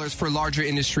 billion for larger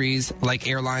industries like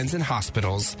airlines and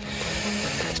hospitals.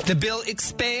 The bill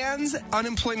expands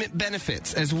unemployment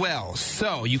benefits as well.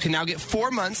 So you can now get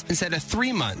 4 months instead of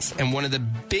 3 months. And one of the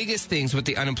biggest things with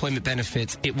the unemployment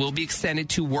benefits, it will be extended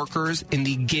to workers in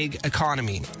the gig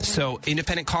economy. So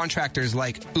independent contractors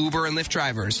like Uber and Lyft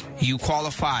drivers, you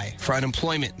qualify for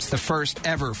unemployment. It's the first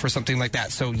ever for something like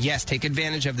that. So yes, take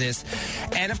advantage of this.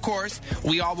 And of course,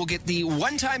 we all will get the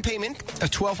one-time payment of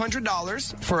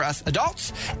 $1,200 for us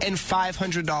adults and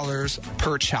 $500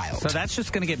 per child. So that's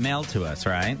just going to get mailed to us,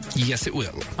 right? Yes, it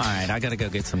will. All right, I got to go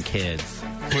get some kids.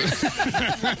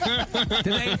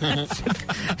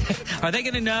 Are they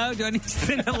going to know? Do I need to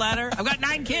send a letter? I've got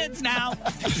 9 kids now.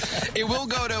 It will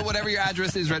go to whatever your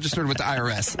address is registered with the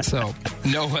IRS. So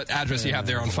know what address you have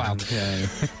there on file. Okay.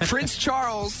 Prince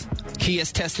Charles, he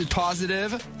has tested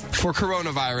positive for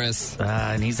coronavirus.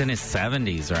 And he's in his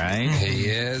 70s, right? He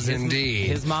is indeed.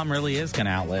 His mom really is going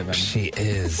to outlive him. She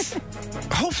is.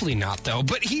 Hopefully not, though.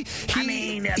 But he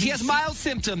has mild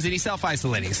symptoms and he's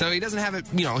self-isolating. So he doesn't have it,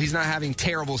 he's not having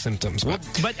terrible symptoms.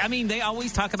 But I mean, they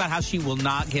always talk about how she will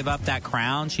not give up that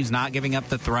crown. She's not giving up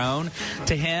the throne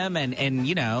to him. And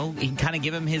he can kind of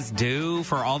give him his due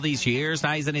for all these years.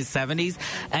 Now he's in his 70s.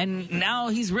 And now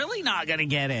he's really not going to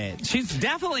get it. She's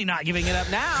definitely not giving it up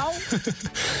now.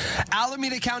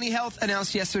 Alameda County Health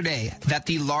announced yesterday that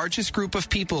the largest group of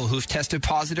people who've tested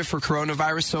positive for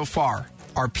coronavirus so far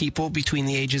are people between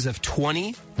the ages of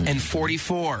 20 and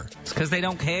 44. It's because they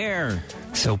don't care.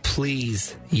 So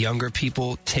please, younger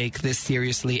people, take this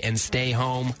seriously and stay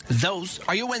home. Those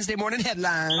are your Wednesday morning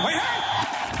headlines.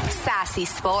 Sassy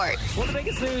Sports. Well, the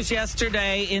biggest news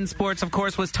yesterday in sports, of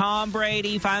course, was Tom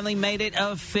Brady finally made it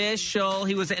official.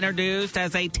 He was introduced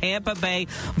as a Tampa Bay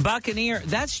Buccaneer.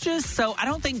 That's just so... I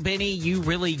don't think, Benny, you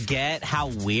really get how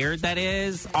weird that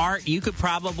is. Art, you could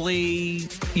probably,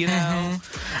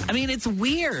 I mean, it's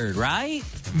weird, right?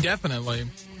 Definitely.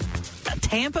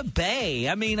 Tampa Bay,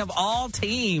 of all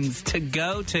teams to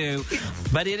go to.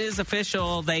 But it is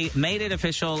official. They made it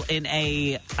official in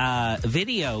a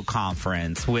video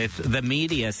conference with the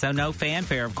media. So no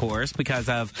fanfare, of course, because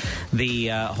of the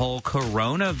whole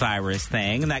coronavirus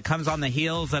thing. And that comes on the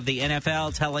heels of the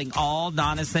NFL telling all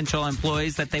non-essential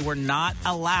employees that they were not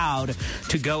allowed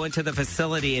to go into the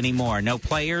facility anymore. No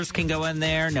players can go in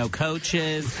there, no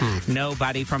coaches,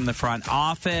 nobody from the front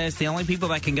office. The only people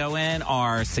that can go in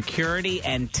are security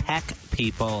and tech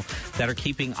people that are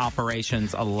keeping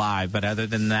operations alive. But other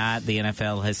than that, the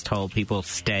NFL has told people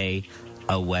stay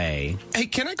away. Hey,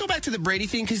 can I go back to the Brady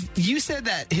thing? Because you said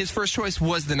that his first choice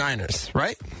was the Niners,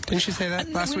 right? Didn't you say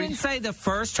that last week? We didn't say the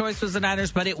first choice was the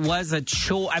Niners, but it was a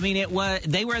choice.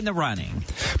 They were in the running.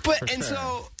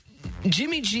 So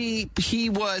Jimmy G, he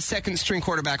was second string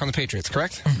quarterback on the Patriots,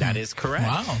 correct? That is correct.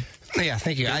 Wow. Yeah,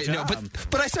 thank you. I know,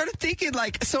 but I started thinking,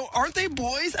 so aren't they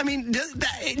boys?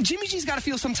 Jimmy G's got to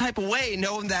feel some type of way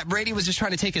knowing that Brady was just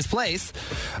trying to take his place.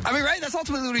 Right? That's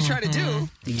ultimately what he's trying to do.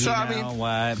 You know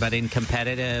what? But in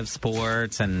competitive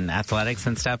sports and athletics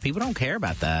and stuff, people don't care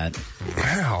about that.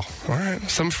 Wow. All right.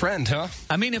 Some friend, huh?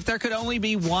 If there could only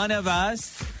be one of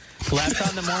us left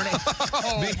on the morning.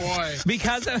 Oh, boy.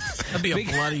 That'd be a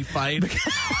bloody fight.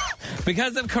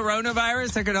 Because of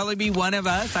coronavirus, there could only be one of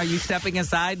us. Are you stepping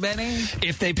aside, Benny?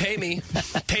 If they pay me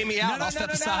out, I'll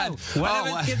step aside. One of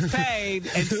us gets paid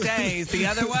and stays. The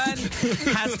other one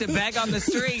has to beg on the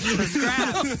street for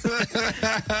scraps.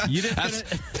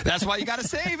 That's why you got to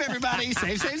save, everybody.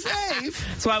 Save.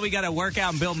 That's why we got to work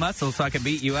out and build muscle so I can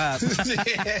beat you up.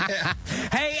 Yeah.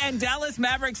 Hey, and Dallas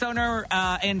Mavericks owner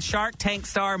and Shark Tank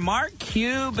star Mark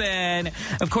Cuban,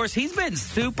 of course, he's been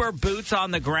super boots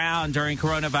on the ground during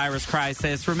coronavirus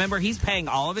crisis. Remember, he's paying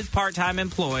all of his part-time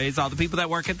employees, all the people that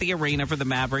work at the arena for the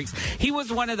Mavericks. He was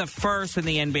one of the first in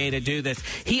the NBA to do this.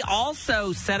 He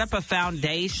also set up a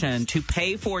foundation to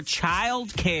pay for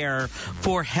child care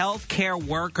for healthcare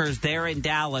workers there in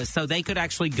Dallas so they could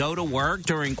actually go to work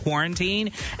during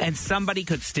quarantine and somebody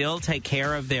could still take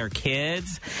care of their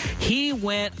kids. He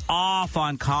went off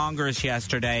on Congress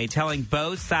yesterday telling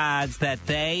both sides that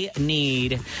they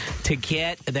need to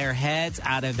get their heads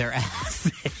out of their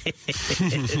asses.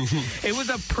 It was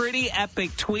a pretty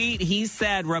epic tweet. He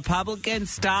said, Republicans,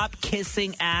 stop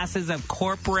kissing asses of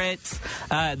corporate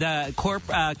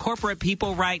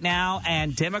people right now,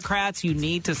 and Democrats, you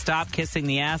need to stop kissing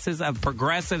the asses of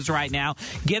progressives right now.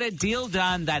 Get a deal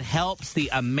done that helps the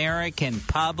American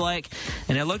public.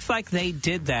 And it looks like they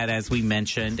did that, as we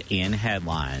mentioned in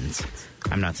headlines.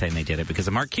 I'm not saying they did it because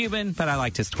of Mark Cuban, but I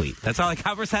liked his tweet. That's all I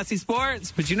got for Sassy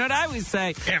Sports. But you know what I always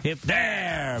say? If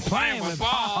they're playing with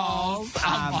balls,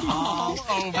 I'm all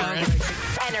over it.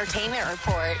 Entertainment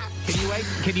report.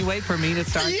 Can you wait for me to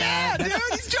start that? Yeah, dude,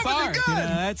 he's jumping the gun.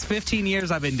 That's 15 years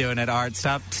I've been doing it, Art.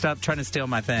 Stop trying to steal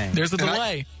my thing. There's a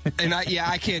delay.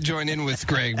 I can't join in with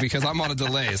Greg because I'm on a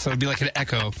delay, so it'd be like an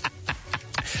echo.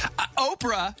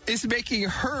 Oprah is making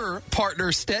her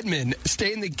partner Stedman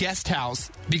stay in the guest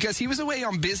house because he was away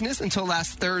on business until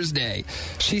last Thursday.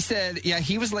 She said,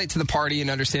 he was late to the party and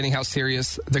understanding how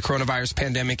serious the coronavirus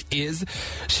pandemic is.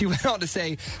 She went on to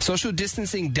say, social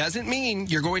distancing doesn't mean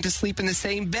you're going to sleep in the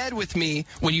same bed with me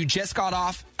when you just got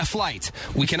off a flight.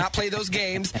 We cannot play those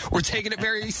games. We're taking it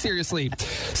very seriously.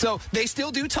 So they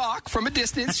still do talk from a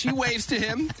distance. She waves to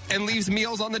him and leaves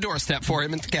meals on the doorstep for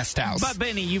him at the guest house. But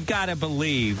Benny, you've got to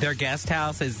believe their guest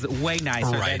house is way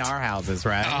nicer than our houses,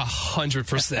 right?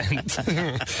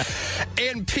 100%.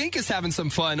 And Pink is having some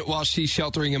fun while she's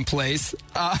sheltering in place.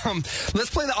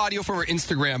 Let's play the audio from her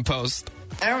Instagram post.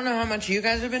 I don't know how much you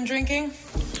guys have been drinking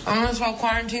on this whole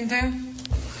quarantine thing,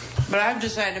 but I've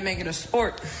decided to make it a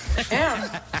sport.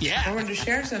 And I wanted to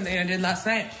share something I did last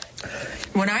night.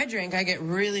 When I drink, I get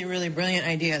really, really brilliant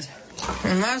ideas.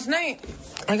 And last night,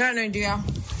 I got an idea.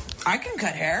 I can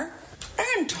cut hair.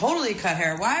 I can totally cut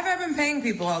hair. Why have I been paying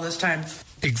people all this time?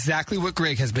 Exactly what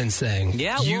Greg has been saying.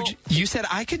 Yeah, you said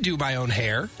I could do my own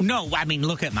hair. No, I mean,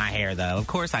 look at my hair, though. Of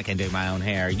course I can do my own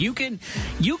hair. You could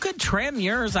trim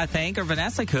yours, I think, or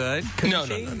Vanessa could. No.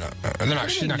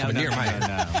 She's not coming near my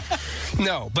hair.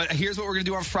 No, but here's what we're going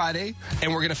to do on Friday,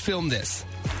 and we're going to film this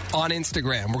on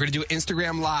Instagram. We're going to do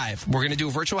Instagram Live. We're going to do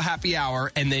a virtual happy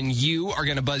hour, and then you are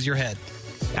going to buzz your head.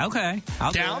 Okay.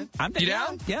 I'm down. You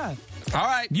down? Yeah. All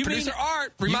right. Producer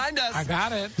Art, remind us. I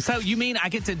got it. So you mean I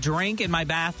get to drink in my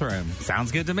bathroom?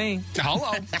 Sounds good to me.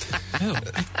 Hello.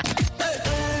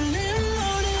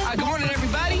 Good morning,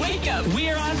 everybody. Wake up. We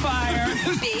are on fire.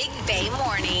 Big Bay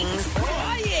Mornings.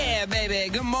 Oh, yeah, baby.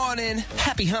 Good morning.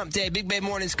 Happy hump day. Big Bay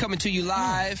Mornings coming to you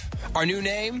live. Our new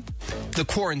name, the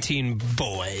Quarantine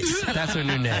Boys. That's our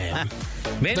new name.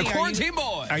 Mandy, the Quarantine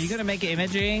Boys. Are you going to make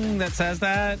imaging that says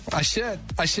that? I should.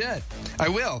 I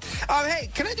will. Hey,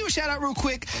 can I do a shout out real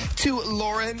quick to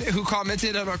Lauren, who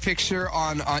commented on our picture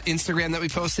on Instagram that we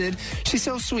posted? She's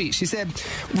so sweet. She said,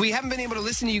 we haven't been able to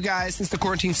listen to you guys since the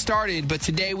quarantine started, but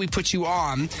today we put you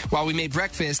on while we made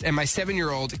breakfast, and my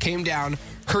 7-year-old came down,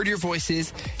 heard your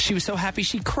voices. She was so happy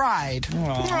she cried.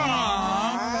 Aww.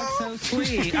 That's so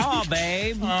sweet. Oh,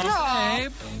 babe.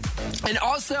 Babe. And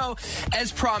also,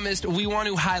 as promised, we want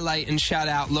to highlight and shout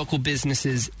out local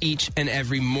businesses each and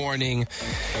every morning.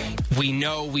 We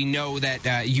know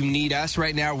that you need us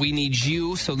right now. We need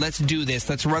you. So let's do this.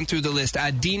 Let's run through the list.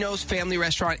 Dino's Family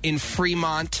Restaurant in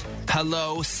Fremont.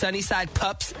 Hello. Sunnyside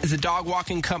Pups is a dog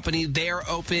walking company. They're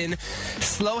open.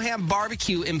 Slowham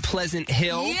Barbecue in Pleasant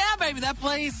Hill. Yeah, baby. That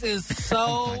place is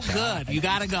so good. You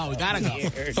got to go.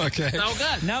 Okay. So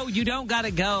good. No, you don't got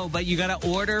to go, but you got to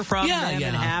order from them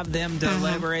and have them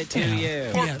deliver it to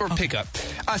you. Or pick up.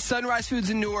 Sunrise Foods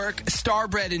in Newark,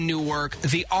 Starbread in Newark,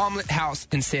 The Omelet House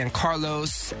in San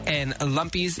Carlos, and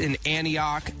Lumpy's in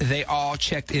Antioch. They all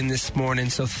checked in this morning,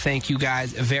 so thank you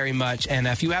guys very much. And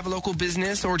if you have a local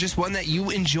business or just one that you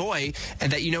enjoy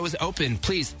and that you know is open,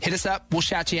 please hit us up. We'll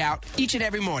shout you out each and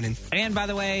every morning. And by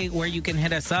the way, where you can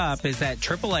hit us up is at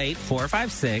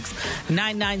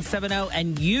 888-456-9970.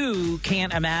 And you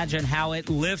can't imagine how it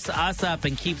lifts us up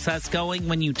and keeps us going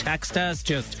when you text us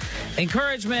just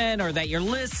encouragement or that you're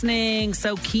listening.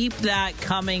 So keep that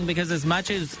coming, because as much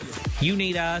as you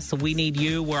need us, we need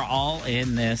you. We're all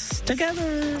in this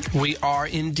together. We are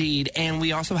indeed. And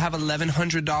we also have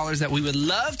 $1,100 that we would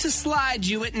love to slide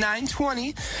you at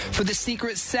 9:20 for the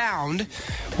secret sound.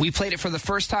 We played it for the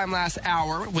first time last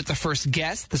hour with the first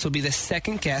guess. This will be the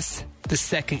second guess, the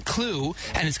second clue,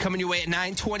 and it's coming your way at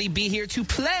 9:20. Be here to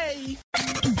play.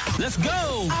 Let's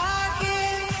go.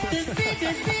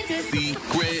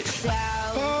 Secret.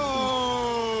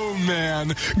 Oh,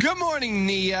 man. Good morning,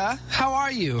 Nia. How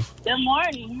are you? Good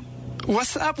morning.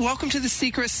 What's up? Welcome to the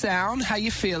Secret Sound. How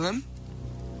you feeling?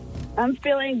 I'm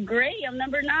feeling great. I'm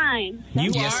number 9.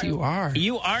 Yes, you are.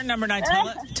 You are number 9.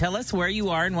 Tell us where you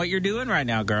are and what you're doing right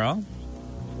now, girl.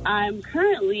 I'm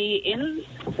currently in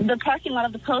the parking lot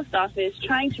of the post office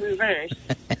trying to reverse.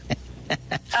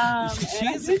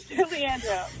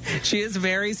 She is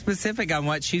very specific on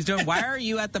what she's doing. Why are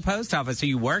you at the post office? Are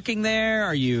you working there?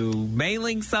 Are you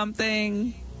mailing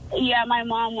something? Yeah, my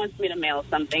mom wants me to mail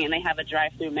something, and they have a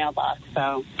drive-through mailbox.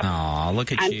 So, oh,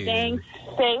 look at I'm you! I'm staying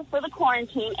safe for the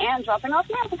quarantine and dropping off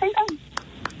mail at the same time.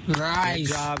 Nice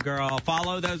Good job, girl.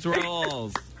 Follow those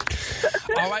rules.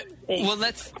 All right. Well,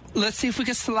 let's see if we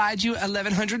can slide you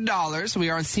 $1,100. We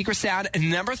are on Secret Sound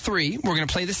number 3. We're going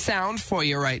to play the sound for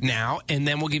you right now, and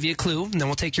then we'll give you a clue, and then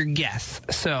we'll take your guess.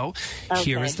 So,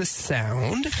 Here is the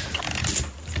sound.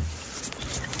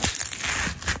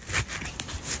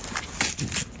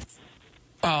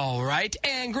 All right.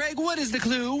 And, Greg, what is the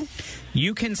clue?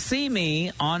 You can see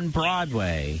me on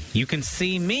Broadway. You can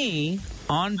see me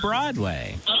on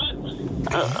Broadway.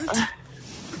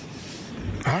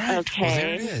 All right. Okay. Well,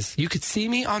 there it is. You could see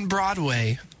me on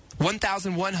Broadway.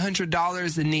 $1,100,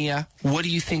 Ania. What do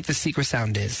you think the secret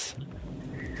sound is?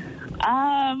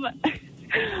 I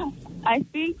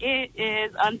think it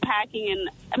is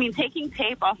taking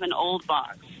tape off an old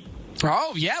box.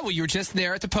 Oh, yeah. Well, you were just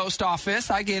there at the post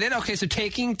office. I get it. Okay, so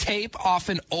taking tape off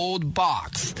an old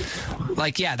box.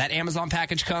 Like, yeah, that Amazon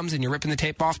package comes and you're ripping the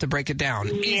tape off to break it down.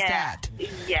 Is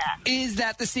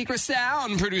that the secret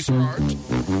sound, producer Art?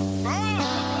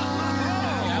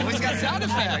 Oh, he's got sound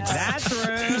effects. That's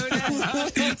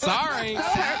rude. Sorry.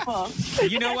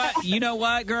 You know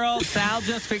what, girl? Sal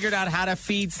just figured out how to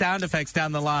feed sound effects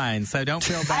down the line, so don't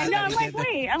feel bad. I know. I'm like,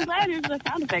 wait. I'm glad there's a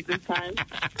sound effect this time.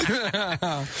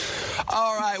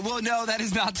 All right. Well, no, that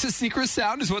is not the secret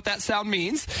sound, is what that sound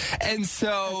means. And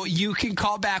so you can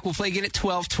call back. We'll play again at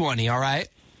 12:20. All right.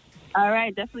 All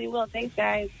right. Definitely will. Thanks,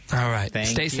 guys. All right. Thank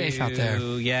Stay you. safe out there.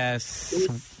 Yes.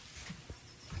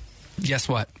 Guess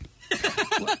what?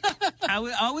 I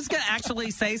was going to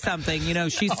actually say something. You know,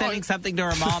 she's sending something to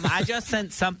her mom. I just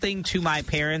sent something to my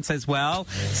parents as well.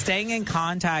 Staying in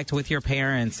contact with your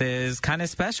parents is kind of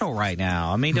special right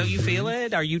now. I mean, don't you feel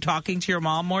it? Are you talking to your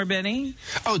mom more, Benny?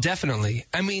 Oh, definitely.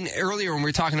 I mean, earlier when we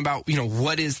were talking about,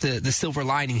 what is the silver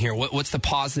lining here? What's the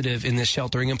positive in this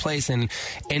sheltering in place? And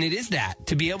it is that,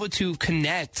 to be able to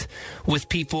connect with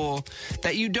people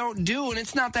that you don't do. And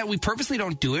it's not that we purposely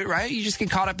don't do it, right? You just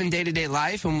get caught up in day-to-day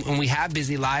life, and we have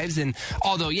busy lives. And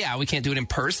although, yeah, we can't do it in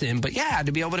person, but yeah,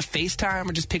 to be able to FaceTime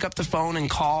or just pick up the phone and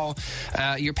call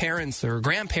your parents or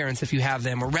grandparents if you have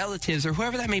them, or relatives, or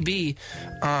whoever that may be,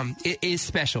 it is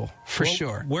special for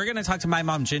sure. We're going to talk to my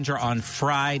mom, Ginger, on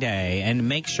Friday, and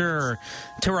make sure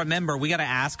to remember, we got to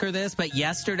ask her this, but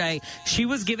yesterday she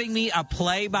was giving me a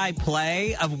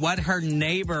play-by-play of what her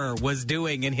neighbor was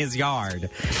doing in his yard.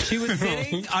 She was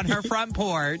sitting on her front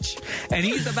porch, and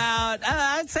he's about,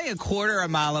 I'd say, a quarter a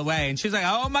mile away, and she's like,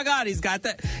 oh my God, he's got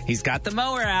the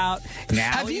mower out.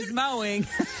 Now he's mowing.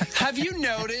 Have you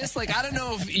noticed, I don't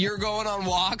know if you're going on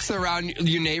walks around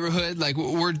your neighborhood,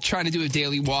 we're trying to do a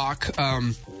daily walk,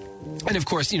 and of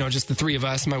course, just the three of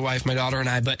us, my wife, my daughter, and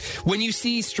I, but when you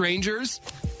see strangers,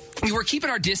 we're keeping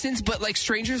our distance, but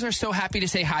strangers are so happy to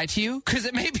say hi to you because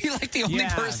it may be the only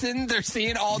person they're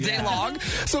seeing all day long.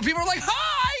 So people are like,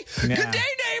 hi, good day,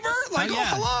 neighbor.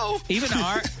 Hello.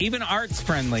 Even Art's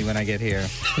friendly when I get here.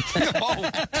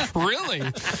 Oh, really?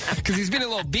 Because he's been a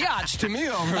little biatch to me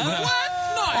over the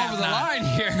line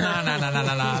here.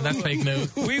 No. That's fake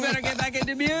news. We better get back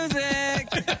into music.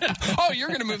 Oh, you're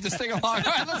going to move this thing along.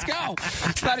 All right, let's go.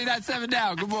 It's 99.7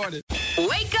 now. Good morning.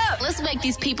 Wake up. Let's wake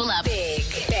these people up. Big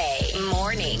Bay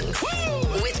Mornings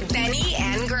with Benny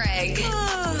and Greg.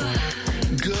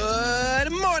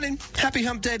 Good morning. Happy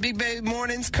Hump Day. Big Bay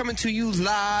Mornings coming to you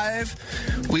live.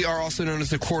 We are also known as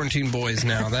the Quarantine Boys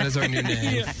now. That is our new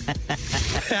name.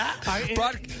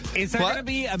 Is there going to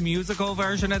be a musical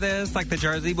version of this, like the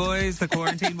Jersey Boys, the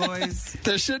Quarantine Boys?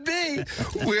 There should be.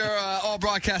 We are all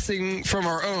broadcasting from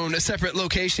our own separate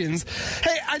locations.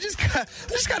 Hey, I just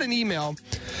got an email.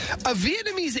 A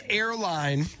Vietnamese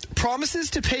airline promises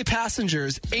to pay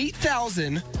passengers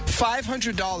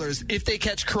 $8,500 if they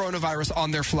catch coronavirus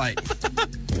on their flight.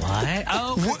 What?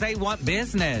 Oh, because they want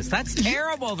business. That's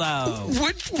terrible, though.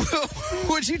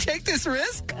 Would you take this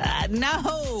risk?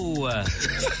 No.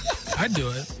 I'd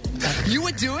do it. You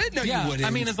would do it? No, yeah, you wouldn't.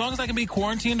 I mean, as long as I can be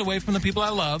quarantined away from the people I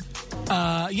love.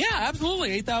 Yeah,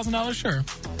 absolutely. $8,000, sure.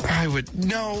 I would.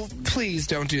 No, please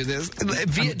don't do this.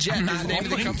 Vietjet is the name of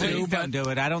the company. Please don't do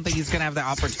it. I don't think he's going to have the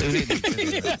opportunity to do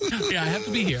it. Yeah, I have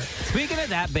to be here. Speaking of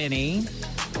that, Benny.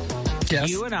 Yes.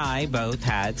 You and I both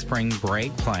had spring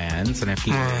break plans in a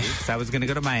few weeks. I was going to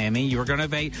go to Miami. You were going to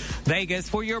Vegas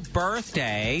for your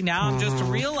birthday. Now I'm just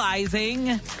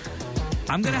realizing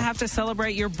I'm going to have to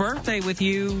celebrate your birthday with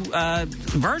you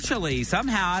virtually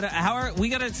somehow. How are we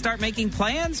going to start making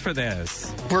plans for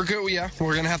this? We're good. Yeah,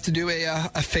 we're going to have to do a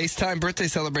FaceTime birthday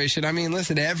celebration. I mean,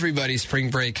 listen, everybody's spring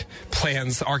break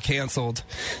plans are canceled.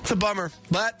 It's a bummer,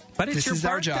 but it's this your is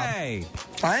birthday. Our job.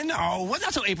 I know. Well,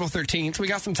 not till April 13th. We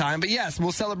got some time, but yes,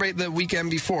 we'll celebrate the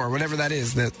weekend before, whatever that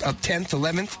is, the 10th,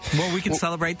 11th. Well, we can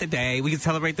celebrate the day. We can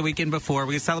celebrate the weekend before.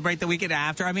 We can celebrate the weekend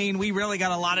after. I mean, we really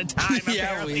got a lot of time.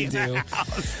 Yeah, we do.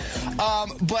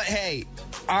 But hey,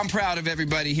 I'm proud of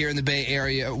everybody here in the Bay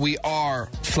Area. We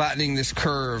are flattening this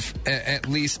curve, at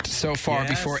least so far,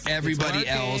 before everybody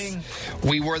else.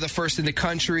 We were the first in the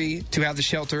country to have the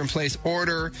shelter-in-place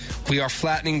order. We are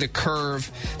flattening the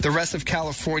curve. The rest of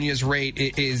California's rate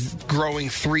is growing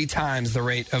 3 times the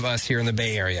rate of us here in the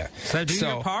Bay Area. So do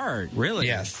your part, really.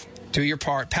 Yes. Do your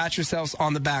part. Pat yourselves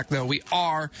on the back, though. We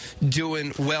are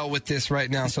doing well with this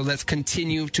right now, so let's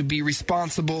continue to be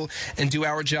responsible and do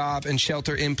our job and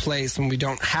shelter in place when we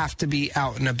don't have to be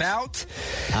out and about.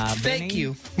 Thank Benny,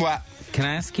 you. What? Can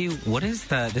I ask you, what is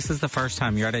this is the first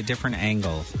time you're at a different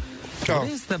angle. What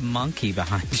is the monkey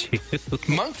behind you?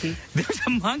 Monkey? There's a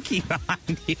monkey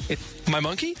behind you. My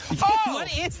monkey? Oh!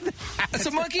 What is that? It's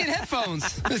a monkey in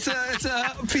headphones. It's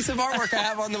a piece of artwork I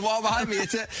have on the wall behind me.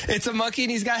 It's a monkey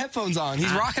and he's got headphones on.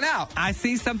 He's rocking out. I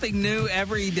see something new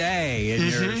every day in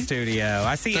your studio.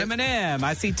 I see Eminem.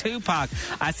 I see Tupac.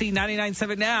 I see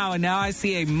 99.7 Now, and now I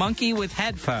see a monkey with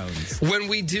headphones. When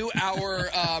we do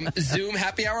our Zoom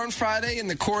happy hour on Friday in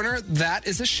the corner, that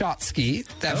is a shot ski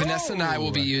that Vanessa and I will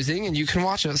be using, and you can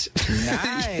watch us.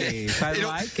 Nice. I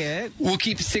like it. We'll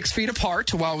keep 6 feet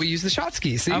apart while we use the shot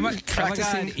ski. See,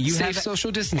 practicing safe social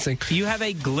distancing. You have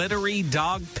a glittery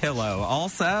dog pillow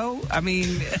also? I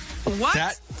mean,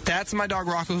 what? That's my dog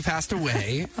Rocco, who passed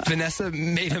away. Vanessa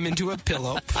made him into a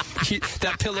pillow.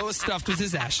 That pillow is stuffed with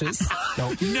his ashes. No,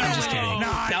 I'm just kidding.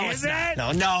 No, is it?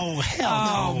 No, hell no.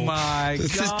 Oh, my God.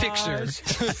 It's his picture.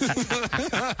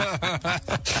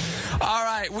 All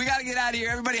right, we got to get out of here.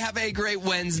 Everybody have a great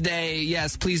Wednesday.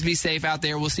 Yes, please be safe out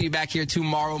there. We'll see you back here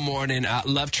tomorrow morning.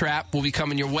 Love Trap will be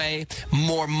coming your way.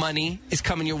 More money is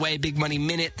coming your way. Big Money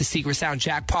Minute. The Secret Sound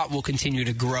Jackpot will continue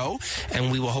to grow,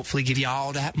 and we will hopefully give you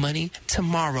all that money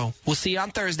tomorrow. We'll see you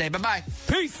on Thursday. Bye-bye.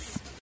 Peace.